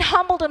and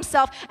humbled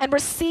himself and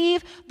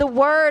received the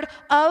word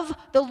of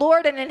the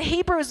Lord. And in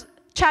Hebrews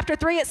Chapter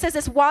 3, it says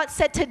this, while it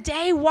said,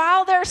 today,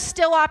 while there's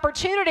still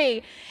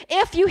opportunity,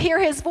 if you hear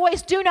his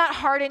voice, do not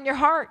harden your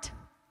heart,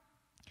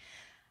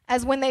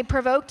 as when they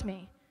provoked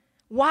me.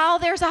 While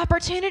there's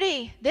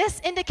opportunity,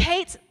 this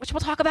indicates, which we'll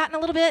talk about in a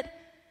little bit,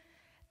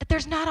 that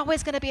there's not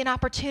always going to be an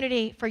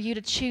opportunity for you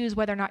to choose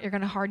whether or not you're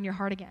going to harden your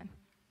heart again.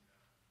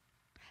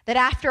 That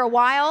after a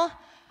while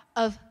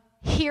of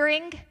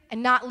hearing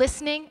and not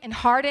listening and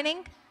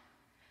hardening,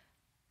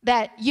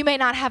 that you may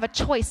not have a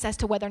choice as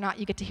to whether or not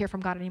you get to hear from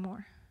God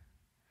anymore.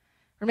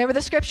 Remember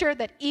the scripture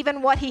that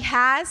even what he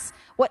has,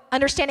 what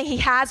understanding he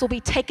has will be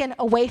taken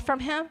away from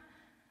him.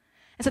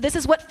 And so this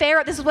is what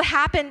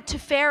happened to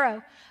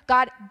Pharaoh.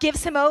 God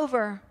gives him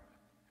over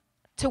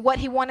to what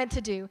he wanted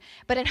to do.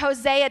 But in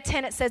Hosea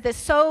 10, it says this,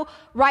 sow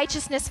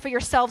righteousness for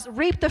yourselves,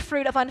 reap the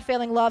fruit of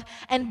unfailing love,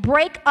 and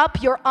break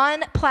up your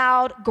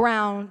unplowed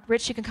ground.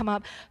 Rich, you can come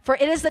up. For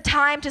it is the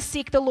time to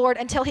seek the Lord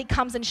until he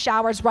comes and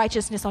showers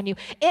righteousness on you.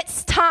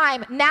 It's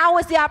time. Now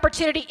is the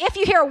opportunity. If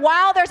you hear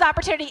while there's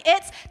opportunity,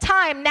 it's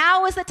time.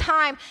 Now is the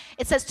time.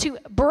 It says to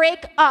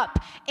break up.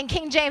 In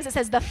King James, it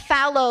says the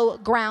fallow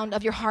ground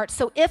of your heart.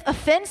 So if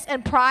offense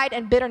and pride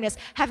and bitterness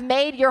have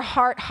made your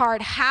heart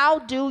hard, how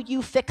do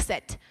you fix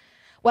it?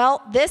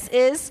 Well, this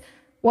is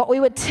what we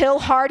would till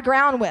hard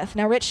ground with.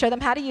 Now, Rich, show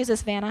them how to use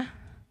this, Vanna.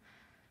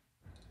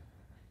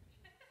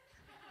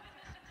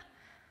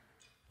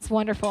 It's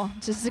wonderful.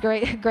 Just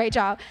a great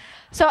job.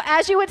 So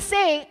as you would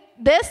see,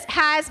 this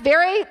has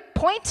very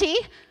pointy,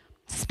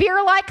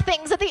 spear-like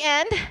things at the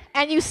end,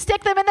 and you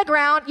stick them in the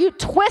ground, you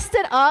twist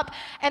it up,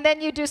 and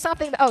then you do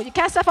something. Oh, you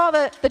cast off all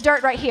the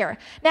dirt right here.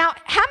 Now,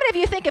 how many of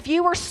you think if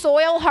you were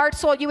hard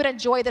soil, you would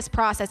enjoy this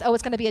process? Oh,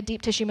 it's going to be a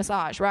deep tissue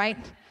massage, right?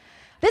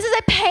 This is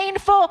a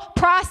painful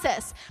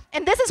process,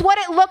 and this is what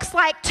it looks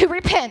like to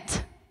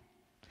repent.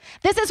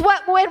 This is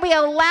when we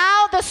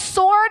allow the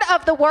sword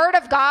of the word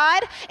of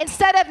God,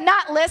 instead of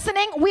not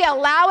listening, we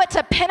allow it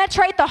to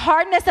penetrate the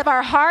hardness of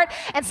our heart,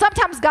 and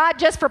sometimes God,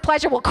 just for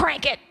pleasure, will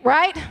crank it,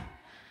 right?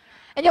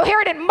 And you'll hear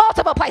it in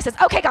multiple places.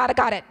 Okay, God, I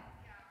got it.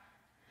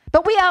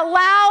 But we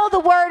allow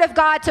the word of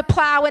God to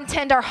plow and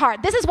tend our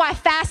heart. This is why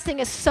fasting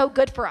is so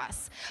good for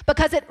us,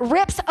 because it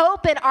rips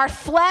open our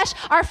flesh.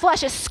 Our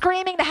flesh is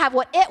screaming to have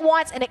what it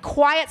wants, and it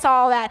quiets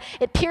all that.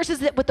 It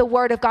pierces it with the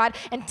word of God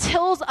and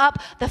tills up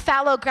the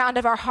fallow ground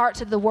of our heart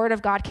so the word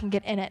of God can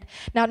get in it.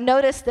 Now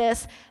notice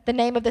this. The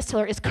name of this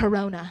tiller is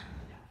Corona.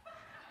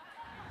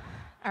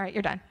 All right,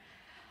 you're done.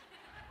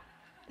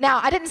 Now,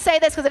 I didn't say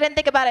this because I didn't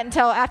think about it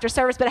until after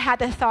service, but I had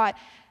the thought,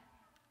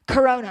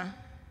 Corona.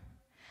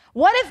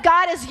 What if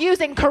God is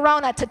using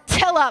Corona to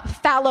till up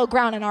fallow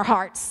ground in our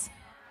hearts?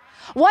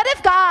 What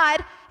if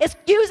God is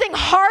using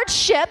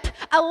hardship,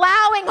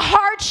 allowing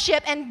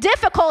hardship and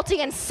difficulty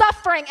and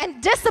suffering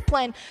and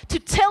discipline to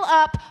till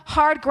up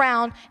hard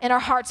ground in our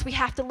hearts? We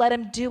have to let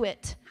him do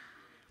it.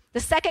 The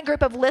second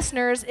group of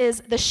listeners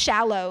is the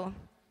shallow.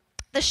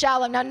 The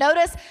shallow. Now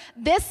notice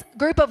this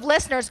group of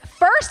listeners,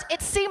 first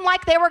it seemed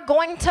like they were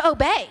going to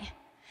obey.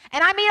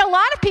 And I meet a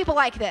lot of people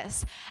like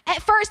this.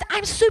 At first,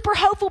 I'm super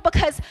hopeful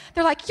because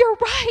they're like, you're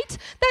right.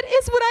 That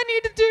is what I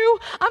need to do.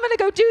 I'm going to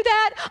go do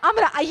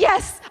that.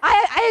 Yes,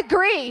 I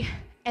agree.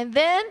 And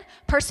then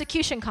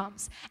persecution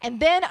comes. And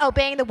then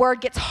obeying the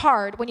word gets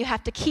hard when you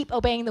have to keep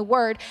obeying the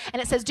word.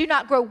 And it says, do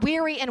not grow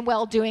weary in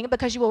well-doing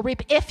because you will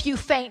reap if you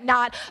faint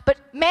not. But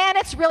man,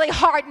 it's really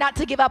hard not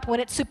to give up when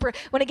it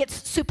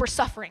gets super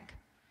suffering.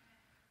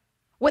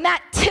 When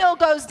that till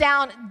goes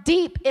down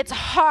deep, it's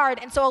hard.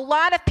 And so a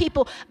lot of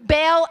people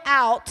bail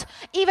out,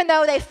 even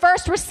though they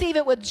first receive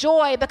it with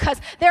joy because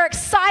they're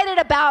excited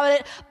about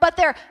it, but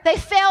they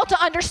fail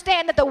to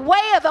understand that the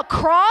way of a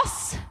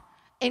cross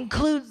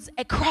includes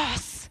a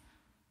cross.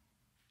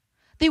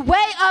 The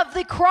way of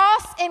the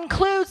cross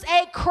includes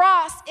a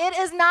cross. It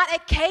is not a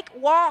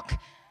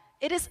cakewalk.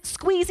 It is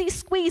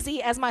squeezy,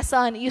 as my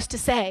son used to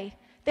say.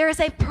 There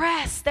is a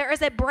press, there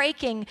is a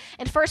breaking.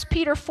 In 1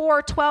 Peter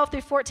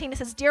 4:12-14, it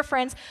says, dear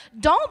friends,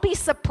 don't be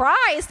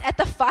surprised at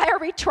the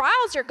fiery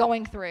trials you're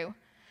going through,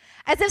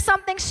 as if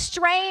something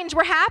strange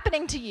were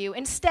happening to you.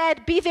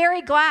 Instead, be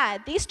very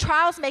glad. These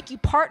trials make you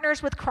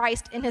partners with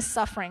Christ in his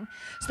suffering,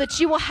 so that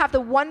you will have the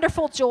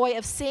wonderful joy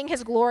of seeing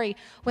his glory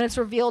when it's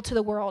revealed to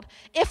the world.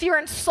 If you're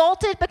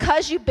insulted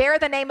because you bear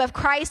the name of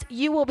Christ,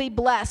 you will be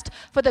blessed,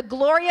 for the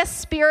glorious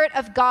Spirit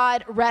of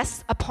God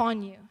rests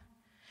upon you.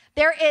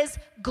 There is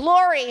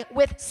glory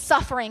with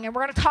suffering, and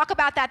we're going to talk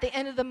about that at the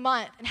end of the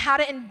month and how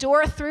to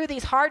endure through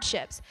these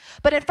hardships.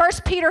 But in 1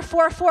 Peter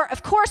 4:4,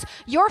 of course,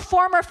 your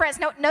former friends,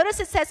 notice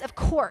it says, of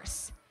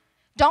course.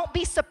 Don't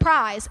be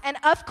surprised. And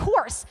of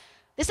course,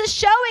 this is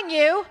showing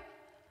you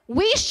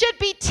we should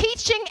be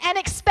teaching and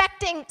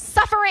expecting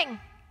suffering.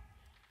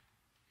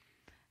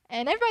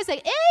 And everybody say,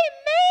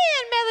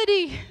 amen,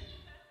 Melody.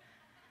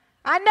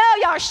 I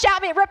know y'all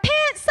shout me,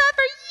 repent,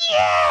 suffer,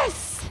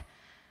 yes.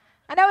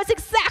 I know it's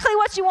exactly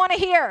what you want to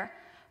hear.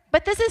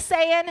 But this is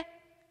saying,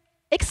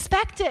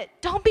 expect it.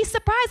 Don't be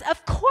surprised.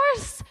 Of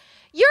course,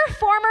 your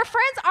former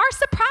friends are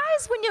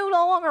surprised when you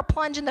no longer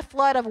plunge in the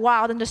flood of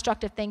wild and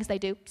destructive things they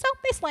do. So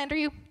they slander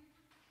you.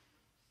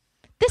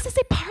 This is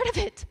a part of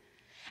it.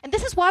 And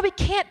this is why we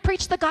can't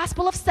preach the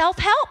gospel of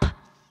self-help.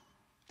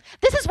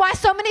 This is why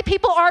so many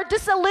people are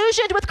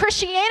disillusioned with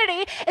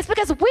Christianity. It's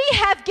because we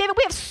have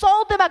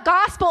sold them a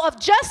gospel of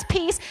just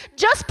peace,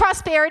 just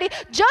prosperity,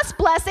 just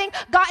blessing.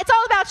 God, it's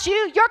all about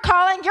you, your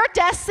calling, your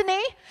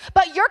destiny.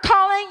 But your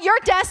calling, your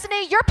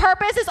destiny, your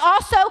purpose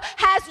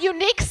has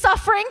unique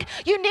suffering,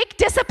 unique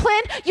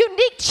discipline,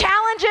 unique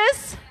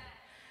challenges.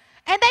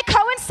 And they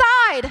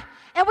coincide.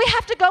 And we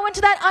have to go into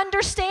that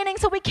understanding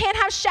so we can't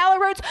have shallow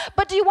roots.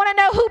 But do you want to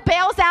know who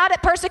bails out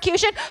at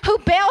persecution? Who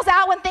bails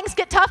out when things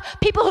get tough?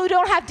 People who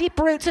don't have deep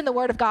roots in the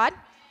Word of God.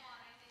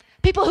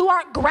 People who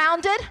aren't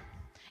grounded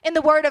in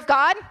the Word of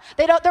God.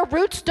 Their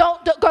roots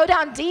don't go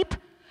down deep.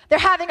 They're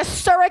having a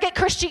surrogate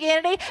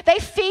Christianity. They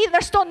feed,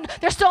 they're still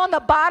in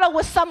the bottle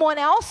with someone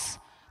else.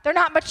 They're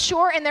not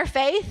mature in their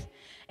faith.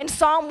 In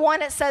Psalm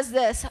 1, it says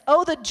this,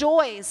 oh, the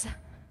joys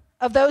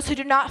of those who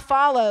do not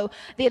follow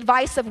the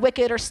advice of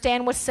wicked or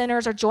stand with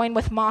sinners or join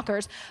with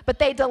mockers, but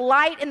they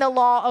delight in the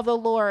law of the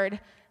Lord,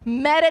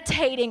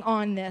 meditating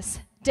on this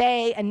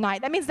day and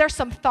night. That means there's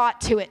some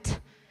thought to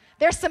it.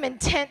 There's some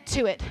intent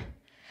to it.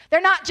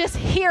 They're not just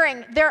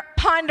hearing, they're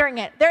pondering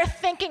it. They're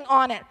thinking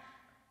on it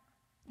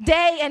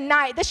day and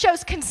night. This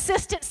shows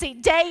consistency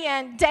day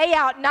in, day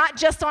out, not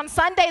just on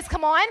Sundays.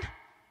 Come on.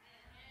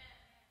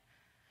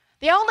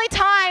 The only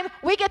time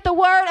we get the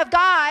word of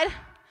God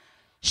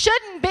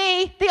shouldn't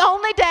be the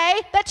only day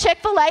that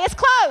Chick-fil-A is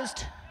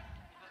closed.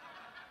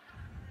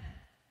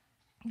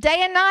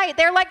 Day and night,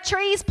 they're like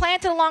trees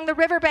planted along the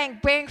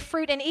riverbank, bearing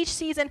fruit in each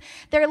season.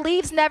 Their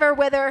leaves never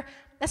wither.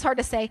 That's hard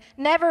to say.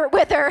 Never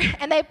wither,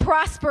 and they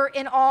prosper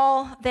in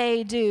all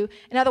they do.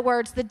 In other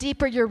words, the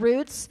deeper your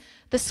roots,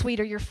 the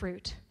sweeter your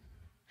fruit.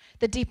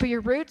 The deeper your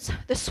roots,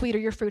 the sweeter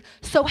your fruit.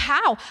 So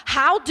how?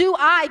 How do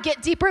I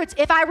get deep roots?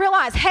 If I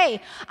realize,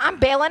 hey, I'm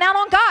bailing out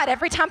on God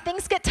every time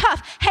things get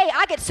tough. Hey,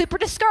 I get super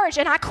discouraged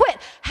and I quit.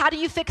 How do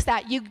you fix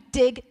that? You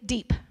dig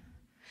deep.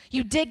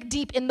 You dig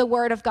deep in the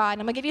Word of God.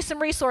 And I'm going to give you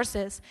some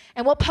resources.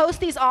 And we'll post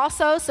these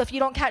also, so if you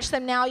don't catch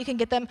them now, you can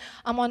get them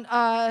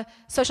on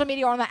social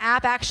media or on the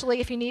app, actually,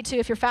 if you need to,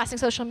 if you're fasting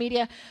social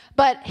media.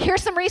 But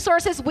here's some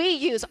resources we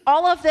use.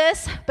 All of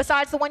this,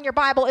 besides the One Year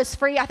Bible, is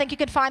free. I think you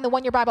can find the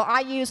One Year Bible I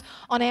use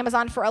on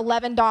Amazon for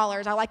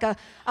 $11. I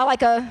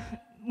like a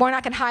one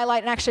I can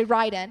highlight and actually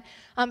write in.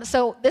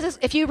 So this is,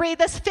 if you read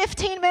this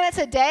 15 minutes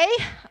a day,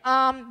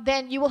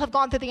 then you will have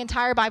gone through the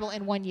entire Bible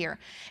in 1 year.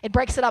 It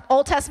breaks it up,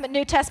 Old Testament,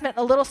 New Testament,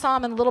 a little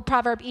psalm and a little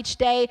proverb each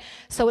day,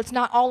 so it's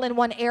not all in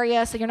one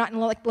area, so you're not in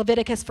like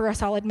Leviticus for a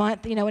solid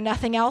month, and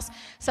nothing else.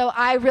 So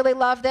I really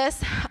love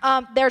this.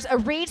 There's a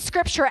Read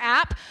Scripture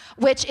app,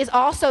 which is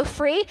also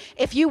free.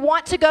 If you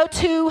want to go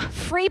to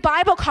free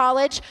Bible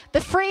college,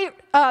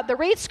 the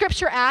Read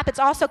Scripture app, it's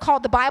also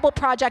called the Bible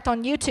Project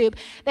on YouTube.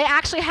 They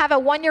actually have a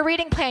 1 year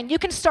reading plan. You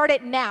can start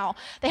it now.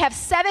 They have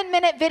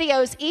 7-minute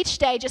videos each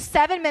day, just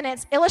 7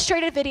 minutes,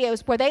 illustrated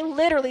videos where they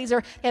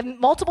have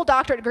multiple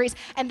doctorate degrees,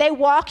 and they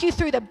walk you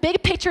through the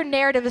big picture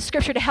narrative of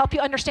Scripture to help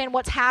you understand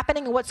what's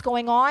happening and what's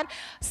going on.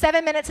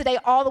 7 minutes a day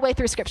all the way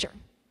through Scripture.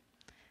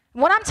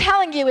 What I'm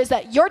telling you is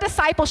that your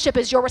discipleship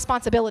is your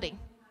responsibility.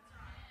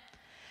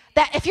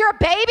 That if you're a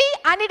baby,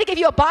 I need to give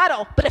you a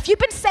bottle. But if you've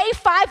been saved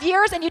 5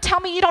 years and you tell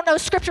me you don't know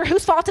Scripture,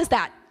 whose fault is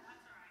that?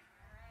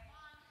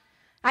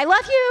 I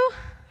love you.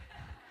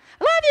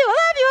 I love you, I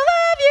love you, I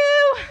love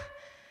you.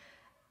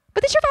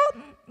 But it's your fault,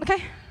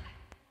 okay?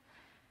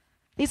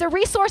 These are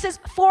resources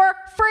for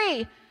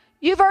free.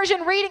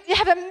 YouVersion reading, you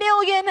have 1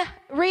 million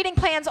reading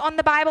plans on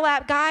the Bible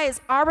app.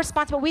 Guys, our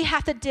responsibility, we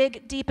have to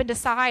dig deep and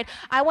decide,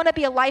 I want to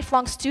be a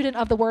lifelong student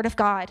of the Word of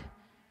God.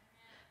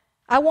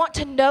 I want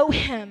to know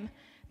Him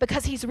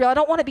because He's real. I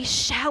don't want to be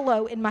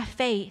shallow in my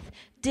faith.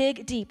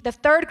 Dig deep. The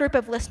third group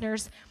of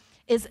listeners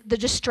is the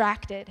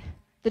distracted.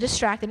 The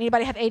distracted.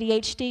 Anybody have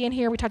ADHD in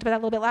here? We talked about that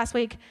a little bit last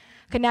week.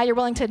 Okay, now you're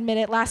willing to admit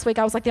it. Last week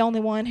I was like the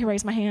only one who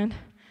raised my hand.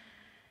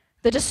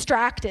 The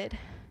distracted.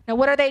 Now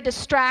what are they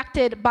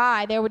distracted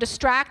by? They were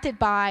distracted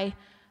by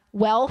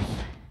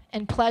wealth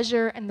and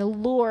pleasure and the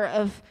lure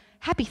of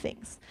happy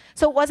things.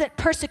 So it wasn't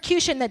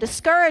persecution that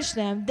discouraged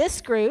them. This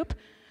group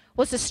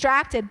was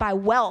distracted by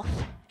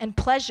wealth and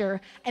pleasure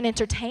and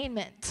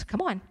entertainment.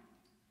 Come on.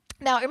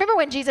 Now remember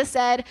when Jesus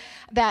said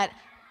that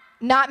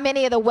not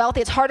many of the wealthy,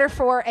 it's harder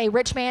for a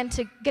rich man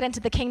to get into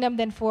the kingdom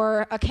than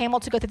for a camel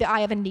to go through the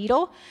eye of a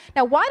needle.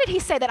 Now, why did he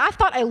say that? I've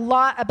thought a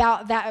lot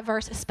about that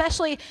verse,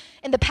 especially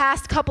in the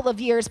past couple of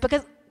years,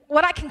 because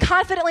what I can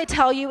confidently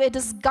tell you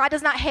is God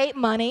does not hate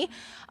money.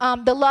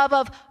 Money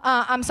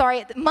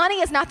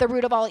is not the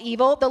root of all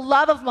evil. The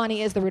love of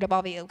money is the root of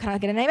all evil. Can I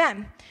get an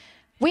amen?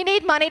 We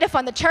need money to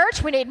fund the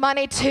church. We need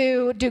money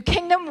to do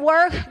kingdom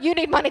work. You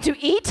need money to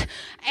eat.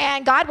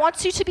 And God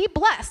wants you to be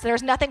blessed.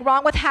 There's nothing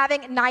wrong with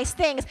having nice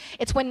things.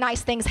 It's when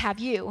nice things have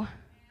you.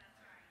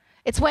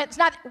 It's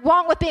not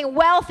wrong with being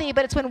wealthy,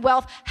 but it's when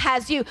wealth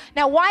has you.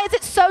 Now, why is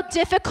it so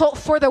difficult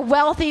for the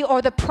wealthy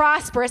or the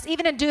prosperous?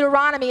 Even in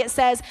Deuteronomy, it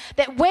says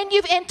that when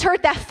you've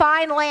entered that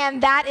fine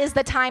land, that is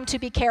the time to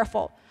be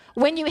careful.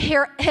 When you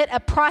hit a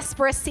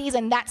prosperous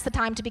season, that's the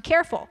time to be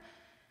careful.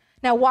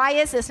 Now, why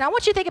is this? Now, I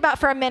want you to think about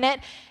for a minute,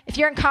 if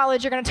you're in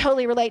college, you're going to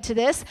totally relate to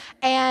this.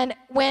 And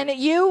when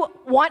you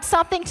want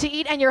something to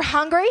eat and you're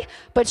hungry,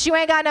 but you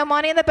ain't got no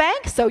money in the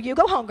bank, so you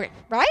go hungry,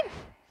 right?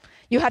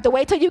 You have to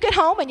wait till you get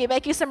home and you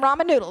make you some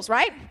ramen noodles,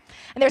 right?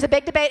 And there's a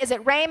big debate, is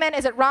it ramen,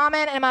 is it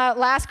ramen? And my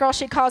last girl,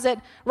 she calls it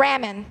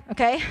ramen,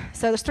 okay?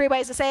 So there's 3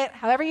 ways to say it.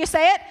 However you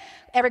say it,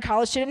 every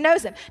college student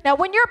knows them. Now,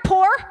 when you're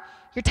poor,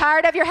 you're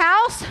tired of your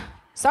house,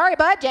 sorry,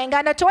 bud, you ain't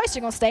got no choice.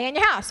 You're going to stay in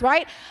your house,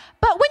 right?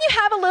 But when you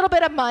have a little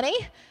bit of money,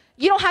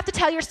 you don't have to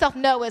tell yourself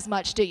no as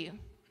much, do you?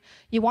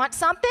 You want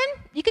something,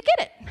 you could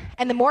get it.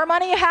 And the more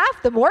money you have,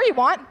 the more you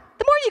want,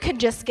 the more you can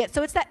just get.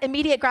 So it's that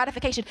immediate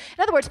gratification.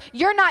 In other words,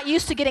 you're not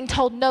used to getting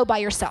told no by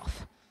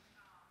yourself.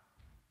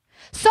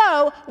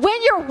 So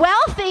when you're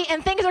wealthy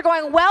and things are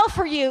going well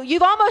for you,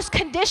 you've almost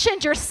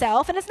conditioned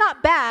yourself, and it's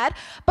not bad,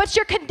 but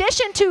you're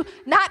conditioned to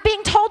not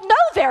being told no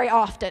very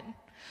often.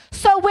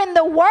 So when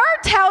the word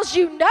tells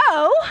you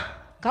no,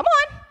 come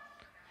on,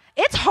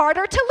 it's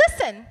harder to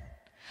listen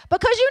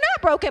because you're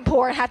not broke and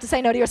poor and have to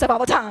say no to yourself all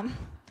the time.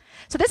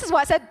 So this is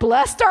why I said,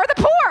 blessed are the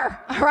poor,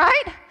 all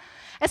right?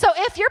 And so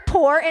if you're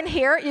poor in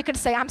here, you can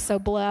say, I'm so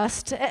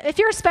blessed. If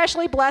you're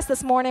especially blessed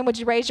this morning, would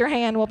you raise your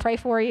hand? We'll pray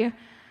for you.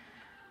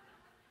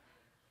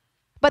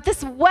 But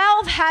this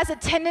wealth has a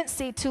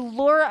tendency to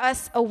lure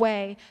us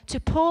away, to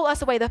pull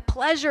us away, the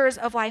pleasures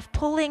of life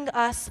pulling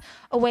us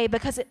away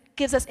because it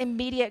gives us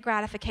immediate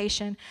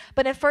gratification.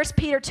 But in 1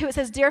 Peter 2, it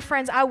says, dear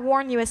friends, I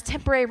warn you as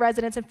temporary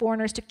residents and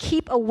foreigners to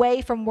keep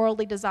away from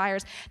worldly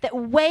desires that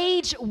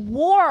wage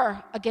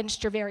war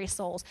against your very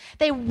souls.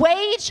 They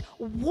wage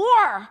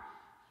war.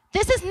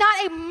 This is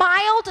not a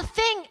mild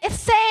thing. It's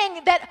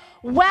saying that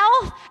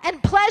wealth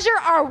and pleasure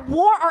are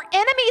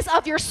enemies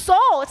of your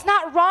soul. It's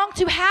not wrong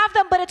to have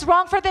them, but it's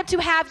wrong for them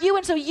to have you.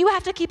 And so you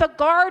have to keep a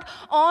guard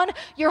on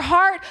your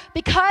heart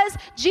because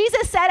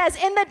Jesus said,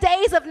 as in the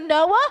days of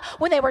Noah,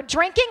 when they were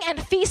drinking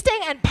and feasting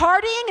and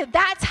partying,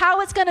 that's how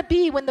it's going to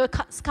be when the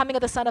coming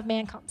of the Son of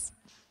Man comes.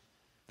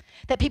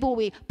 that people will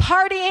be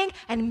partying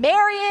and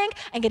marrying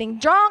and getting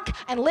drunk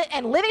and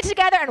living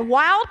together in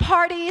wild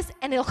parties,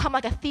 and it'll come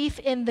like a thief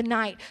in the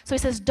night. So he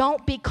says,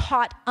 don't be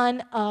caught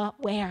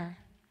unaware.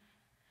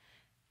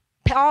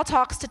 Paul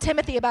talks to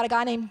Timothy about a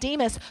guy named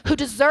Demas who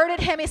deserted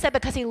him, he said,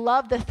 because he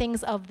loved the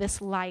things of this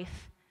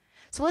life.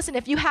 So listen,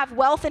 if you have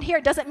wealth in here,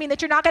 it doesn't mean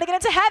that you're not going to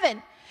get into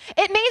heaven.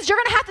 It means you're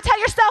going to have to tell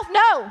yourself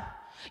no.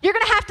 You're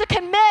going to have to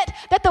commit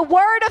that the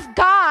word of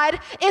God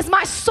is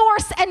my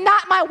source and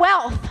not my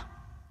wealth.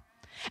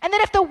 And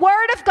that if the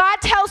word of God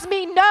tells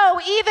me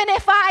no, even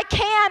if I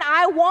can,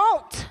 I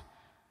won't.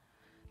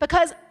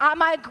 Because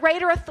my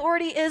greater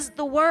authority is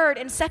the word.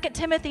 In 2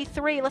 Timothy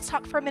 3, let's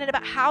talk for a minute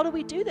about how do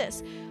we do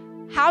this?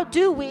 How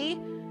do we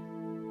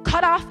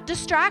cut off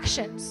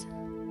distractions?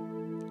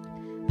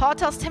 Paul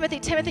tells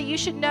Timothy, you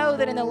should know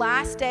that in the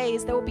last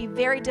days there will be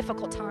very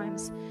difficult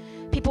times.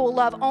 People will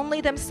love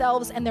only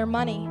themselves and their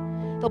money.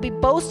 They'll be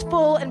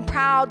boastful and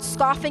proud,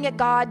 scoffing at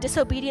God,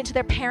 disobedient to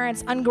their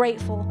parents,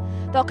 ungrateful.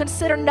 They'll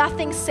consider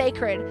nothing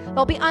sacred.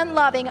 They'll be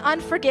unloving,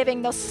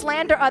 unforgiving. They'll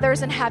slander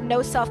others and have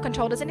no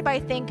self-control. Does anybody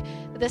think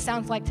that this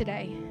sounds like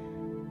today?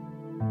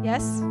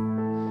 Yes?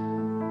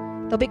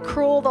 They'll be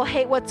cruel, they'll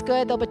hate what's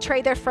good, they'll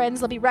betray their friends,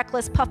 they'll be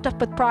reckless, puffed up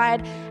with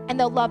pride, and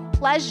they'll love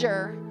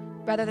pleasure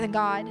rather than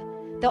God.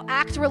 They'll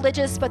act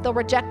religious, but they'll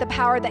reject the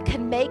power that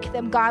can make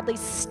them godly.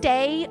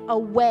 Stay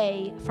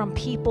away from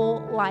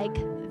people like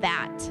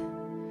that.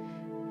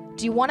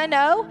 Do you want to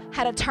know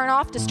how to turn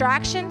off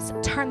distractions?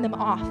 Turn them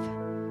off.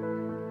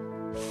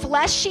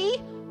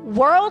 Fleshy,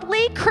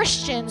 worldly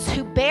Christians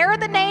who bear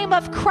the name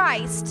of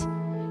Christ,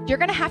 you're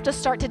going to have to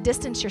start to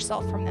distance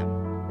yourself from them.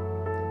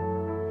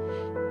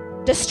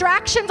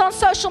 Distractions on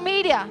social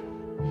media.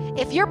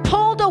 If you're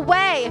pulled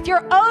away, if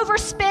you're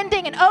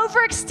overspending and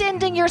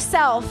overextending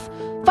yourself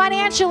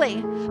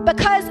financially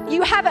because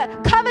you have a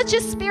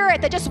covetous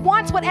spirit that just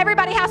wants what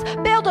everybody has,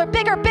 builder,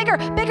 bigger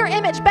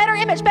image, better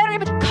image,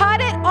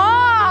 cut it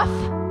off.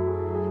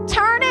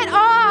 Turn it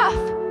off.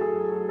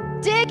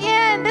 Dig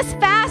in. This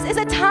fast is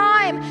a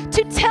time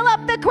to till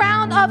up the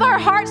ground of our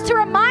hearts, to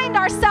remind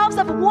ourselves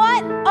of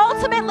what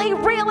ultimately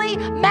really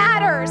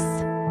matters.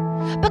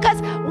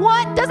 Because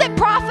what does it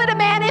profit a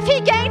man if he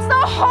gains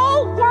the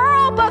whole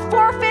world but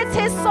forfeits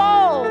his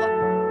soul?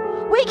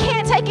 We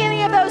can't take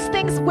any of those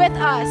things with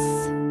us.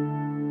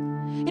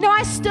 You know,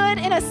 I stood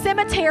in a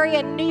cemetery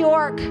in New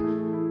York,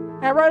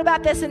 and I wrote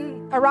about this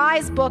in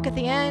Arise book at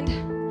the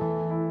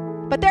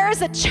end. But there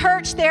is a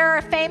church there,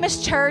 a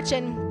famous church,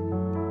 and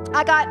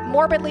I got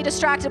morbidly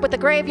distracted with the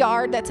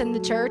graveyard that's in the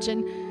church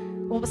and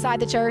beside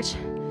the church.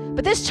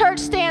 But this church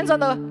stands on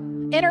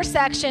the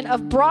intersection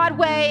of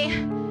Broadway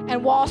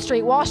and Wall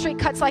Street. Wall Street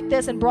cuts like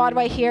this and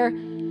Broadway here.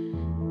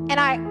 And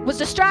I was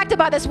distracted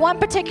by this one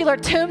particular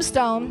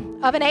tombstone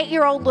of an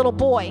 8-year-old little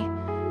boy.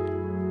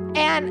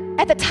 And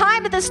at the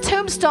time that this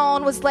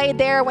tombstone was laid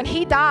there, when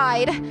he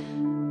died,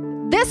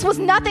 this was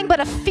nothing but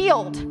a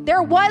field.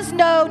 There was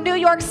no New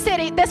York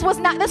City. This was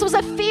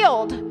a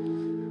field.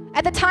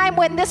 At the time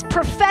when this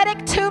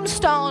prophetic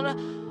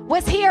tombstone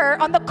was here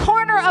on the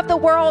corner of the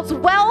world's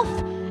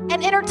wealth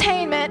and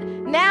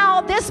entertainment,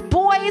 now this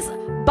boy's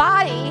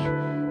body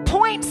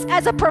points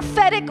as a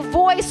prophetic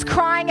voice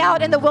crying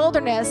out in the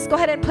wilderness. Go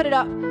ahead and put it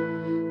up.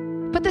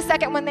 Put the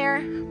second one there.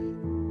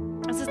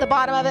 This is the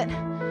bottom of it.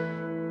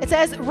 It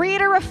says,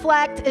 read or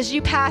reflect as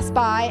you pass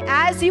by.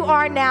 As you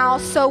are now,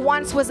 so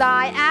once was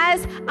I.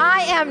 As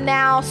I am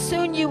now,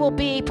 soon you will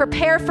be.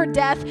 Prepare for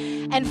death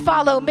and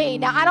follow me.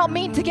 Now, I don't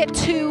mean to get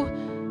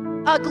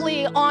too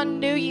ugly on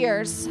New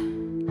Year's,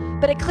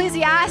 but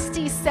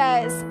Ecclesiastes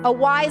says a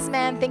wise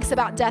man thinks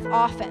about death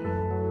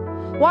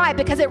often. Why?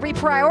 Because it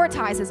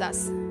reprioritizes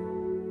us.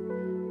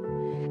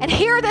 And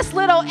here, this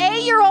little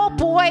 8-year-old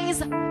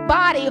boy's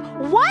body,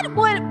 what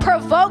would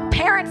provoke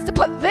parents to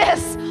put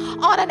this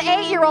on an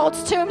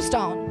 8-year-old's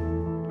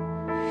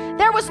tombstone?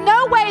 There was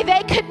no way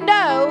they could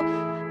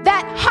know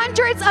that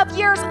hundreds of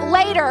years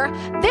later,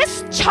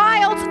 this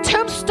child's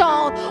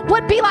tombstone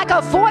would be like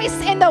a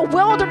voice in the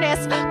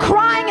wilderness,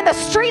 crying in the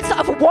streets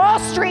of Wall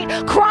Street,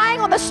 crying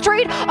on the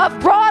street of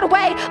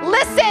Broadway.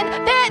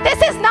 Listen, this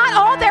is not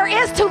all there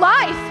is to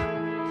life.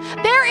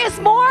 There is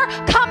more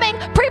coming.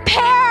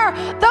 Prepare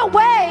the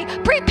way.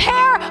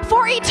 Prepare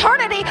for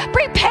eternity.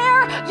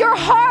 Prepare your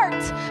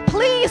heart.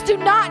 Please do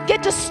not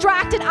get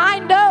distracted. I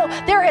know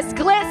there is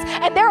glitz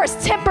and there is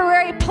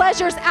temporary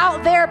pleasures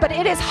out there, but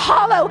it is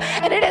hollow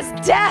and it is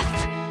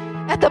death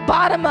at the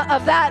bottom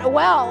of that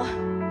well.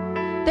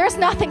 There's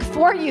nothing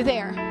for you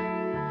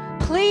there.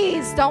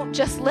 Please don't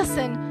just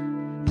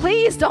listen.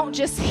 Please don't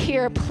just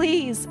hear.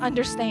 Please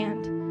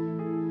understand.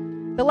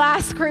 The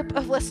last group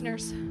of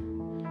listeners,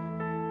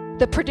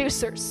 the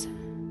producers.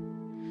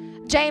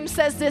 James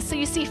says this, so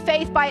you see,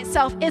 faith by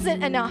itself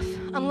isn't enough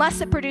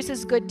unless it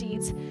produces good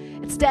deeds.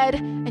 It's dead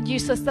and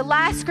useless. The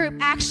last group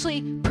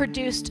actually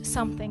produced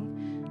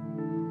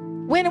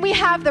something. When we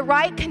have the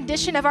right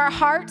condition of our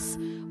hearts,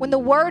 when the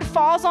word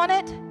falls on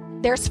it,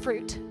 there's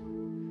fruit.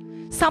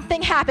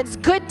 something happens.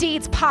 Good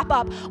deeds pop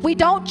up. We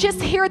don't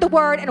just hear the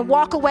word and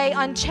walk away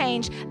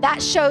unchanged.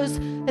 That shows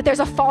that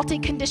there's a faulty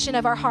condition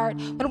of our heart.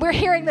 When we're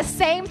hearing the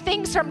same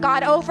things from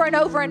God over and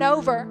over and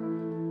over,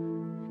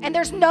 and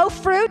there's no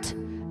fruit,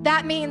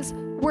 that means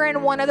we're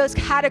in one of those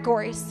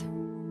categories,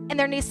 and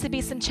there needs to be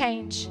some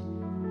change.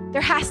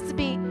 There has to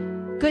be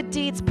good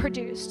deeds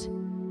produced.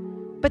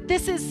 But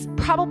this is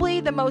probably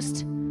the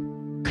most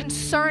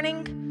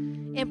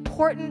concerning,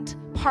 important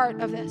part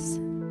of this.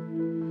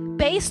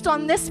 Based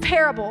on this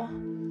parable,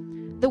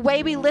 the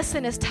way we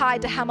listen is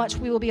tied to how much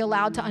we will be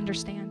allowed to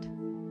understand.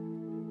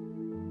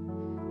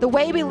 The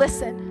way we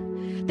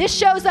listen. This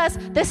shows us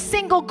the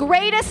single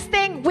greatest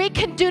thing we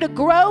can do to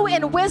grow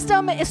in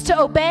wisdom is to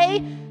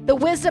obey the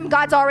wisdom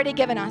God's already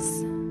given us.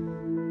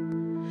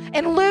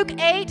 In Luke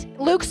 8,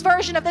 Luke's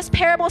version of this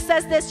parable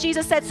says this.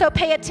 Jesus said, "So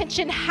pay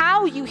attention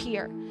how you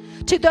hear.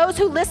 To those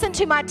who listen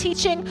to my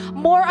teaching,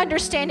 more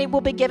understanding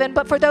will be given.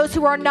 But for those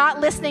who are not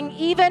listening,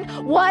 even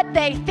what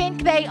they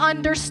think they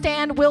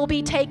understand will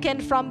be taken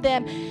from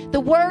them."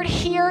 The word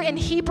here in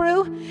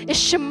Hebrew is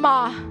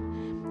shema,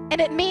 and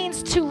it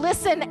means to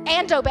listen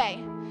and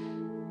obey.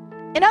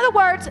 In other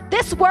words,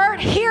 this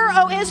word, "Hear,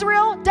 O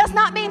Israel," does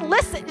not mean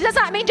listen. It does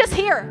not mean just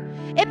hear.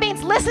 It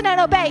means listen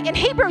and obey. In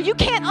Hebrew, you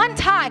can't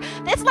untie.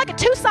 It's like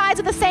two sides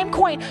of the same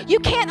coin. You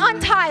can't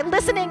untie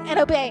listening and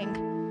obeying.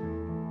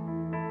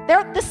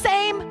 They're the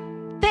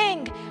same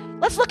thing.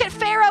 Let's look at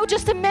Pharaoh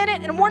just a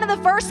minute. And one of the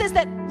verses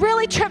that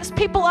really trips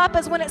people up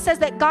is when it says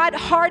that God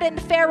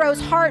hardened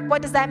Pharaoh's heart.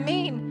 What does that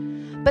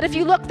mean? But if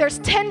you look, there's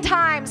 10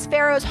 times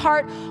Pharaoh's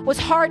heart was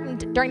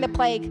hardened during the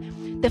plague.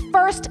 The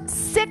first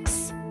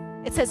 6,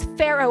 it says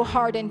Pharaoh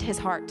hardened his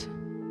heart.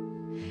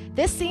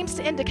 This seems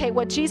to indicate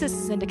what Jesus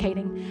is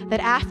indicating, that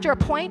after a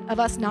point of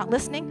us not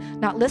listening,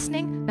 God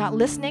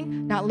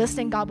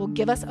will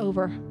give us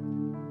over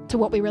to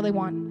what we really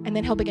want, and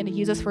then he'll begin to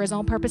use us for his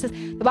own purposes.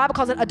 The Bible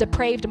calls it a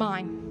depraved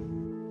mind,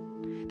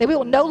 that we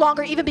will no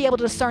longer even be able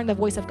to discern the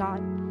voice of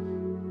God.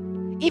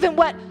 Even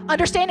what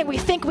understanding we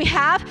think we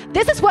have,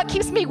 this is what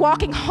keeps me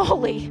walking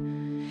holy.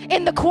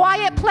 In the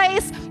quiet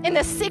place, in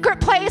the secret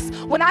place,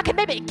 when I can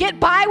maybe get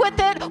by with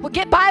it, or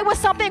get by with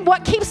something,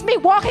 what keeps me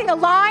walking the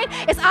line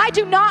is I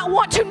do not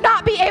want to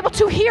not be able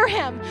to hear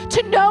him,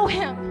 to know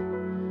him.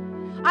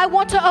 I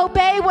want to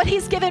obey what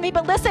he's given me.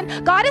 But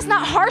listen, God is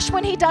not harsh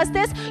when he does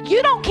this.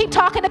 You don't keep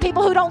talking to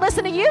people who don't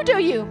listen to you, do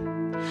you?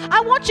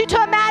 I want you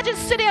to imagine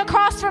sitting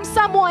across from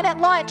someone at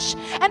lunch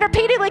and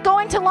repeatedly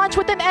going to lunch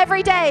with them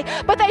every day,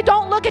 but they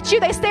don't look at you.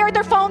 They stare at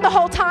their phone the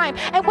whole time.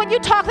 And when you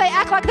talk, they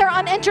act like they're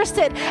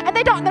uninterested. And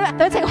they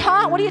say,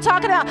 "Huh? What are you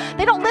talking about?"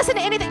 They don't listen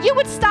to anything. You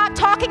would stop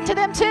talking to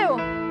them too.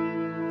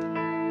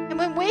 And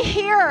when we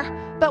hear,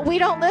 but we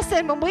don't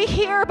listen, when we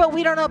hear, but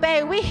we don't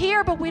obey, we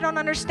hear, but we don't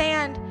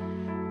understand,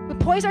 we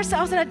poise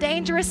ourselves in a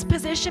dangerous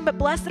position. But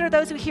blessed are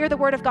those who hear the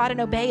word of God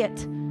and obey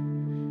it.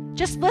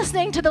 Just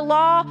listening to the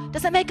law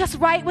doesn't make us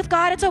right with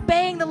God. It's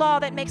obeying the law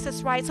that makes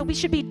us right. So we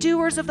should be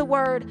doers of the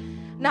word,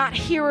 not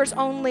hearers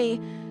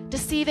only,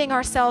 deceiving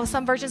ourselves.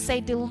 Some versions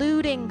say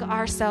deluding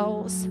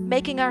ourselves,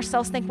 making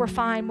ourselves think we're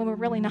fine when we're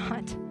really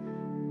not.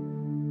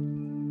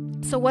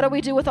 So what do we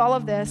do with all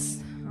of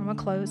this? I'm going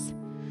to close.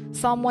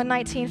 Psalm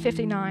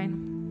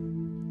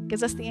 119:59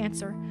 gives us the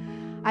answer.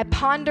 "I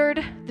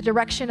pondered the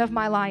direction of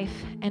my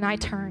life and I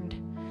turned."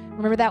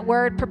 Remember that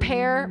word,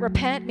 prepare,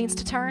 repent, means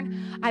to turn.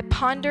 "I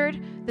pondered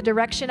the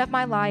direction of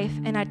my life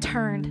and I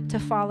turned to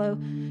follow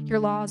your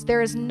laws."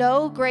 There is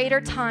no greater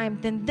time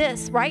than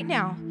this right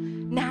now.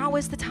 Now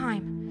is the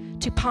time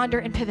to ponder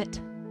and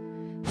pivot.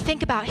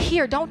 Think about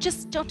here. Don't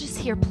just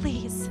hear,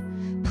 please,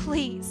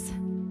 please.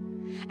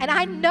 And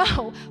I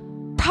know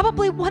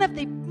probably one of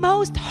the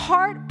most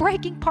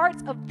heartbreaking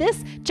parts of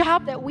this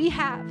job that we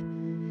have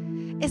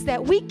is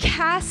that we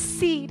cast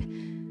seed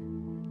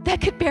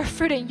that could bear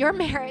fruit in your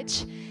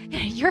marriage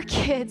and in your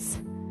kids.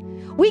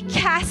 We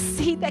cast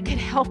seed that could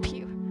help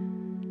you,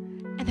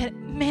 and that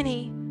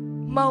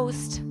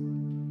most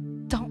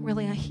don't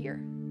really hear.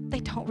 They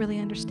don't really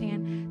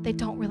understand. They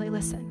don't really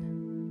listen.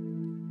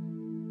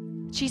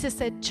 Jesus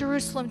said,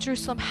 "Jerusalem,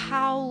 Jerusalem,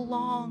 how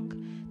long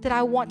did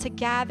I want to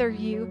gather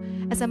you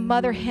as a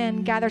mother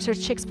hen gathers her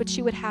chicks, but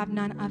you would have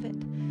none of it."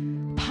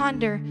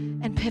 Ponder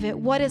and pivot.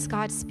 What is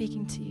God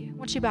speaking to you? Why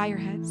don't you bow your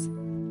heads?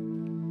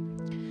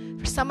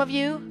 For some of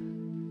you,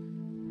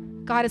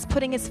 God is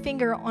putting his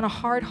finger on a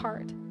hard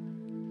heart.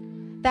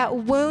 That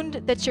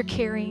wound that you're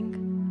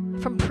carrying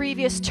from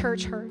previous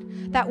church hurt,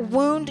 that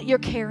wound you're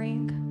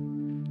carrying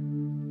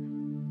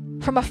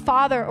from a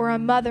father or a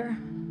mother,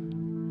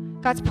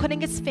 God's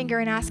putting his finger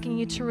and asking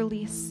you to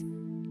release.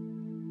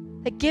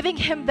 That giving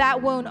him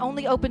that wound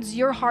only opens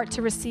your heart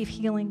to receive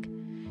healing.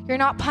 You're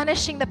not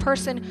punishing the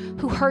person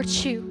who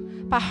hurt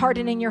you by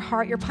hardening your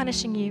heart. You're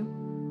punishing you.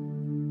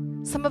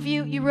 Some of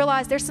you, you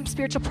realize there's some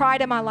spiritual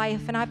pride in my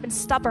life and I've been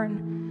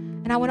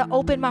stubborn and I want to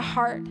open my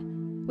heart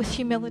with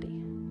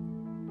humility.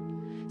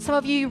 Some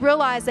of you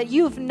realize that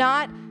you've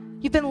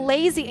been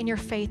lazy in your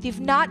faith.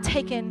 You've not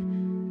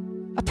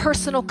taken a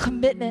personal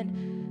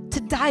commitment to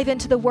dive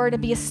into the word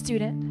and be a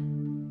student.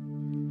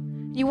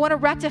 You want to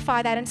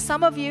rectify that. And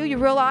some of you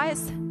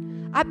realize,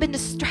 I've been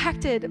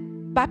distracted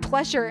by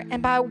pleasure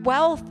and by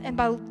wealth and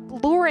by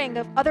luring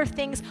of other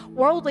things,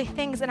 worldly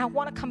things, and I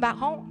want to come back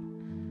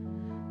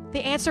home.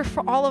 The answer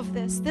for all of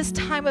this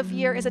time of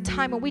year is a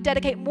time when we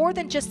dedicate more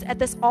than just at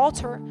this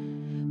altar.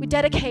 We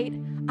dedicate,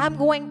 I'm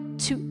going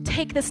to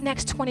take this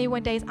next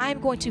 21 days.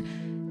 I'm going to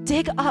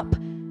dig up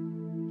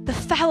the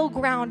fallow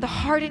ground, the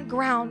hardened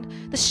ground,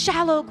 the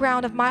shallow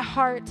ground of my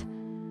heart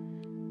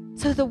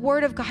so that the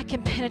word of God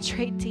can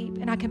penetrate deep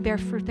and I can bear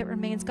fruit that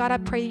remains. God, I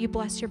pray that you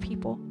bless your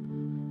people.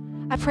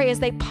 I pray as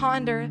they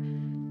ponder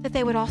that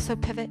they would also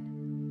pivot.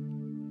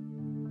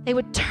 They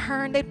would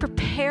turn, they'd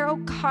prepare. Oh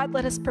God,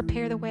 let us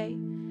prepare the way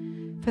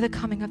for the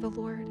coming of the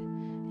Lord.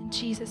 In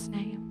Jesus'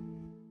 name.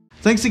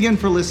 Thanks again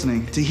for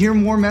listening. To hear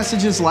more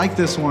messages like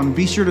this one,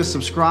 be sure to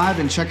subscribe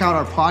and check out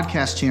our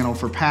podcast channel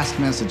for past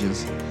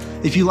messages.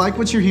 If you like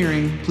what you're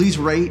hearing, please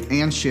rate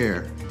and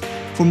share.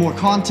 For more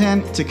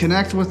content, to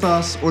connect with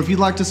us, or if you'd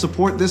like to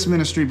support this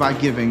ministry by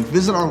giving,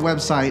 visit our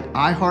website,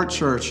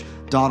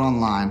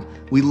 iHeartChurch.online.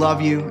 We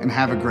love you and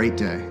have a great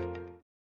day.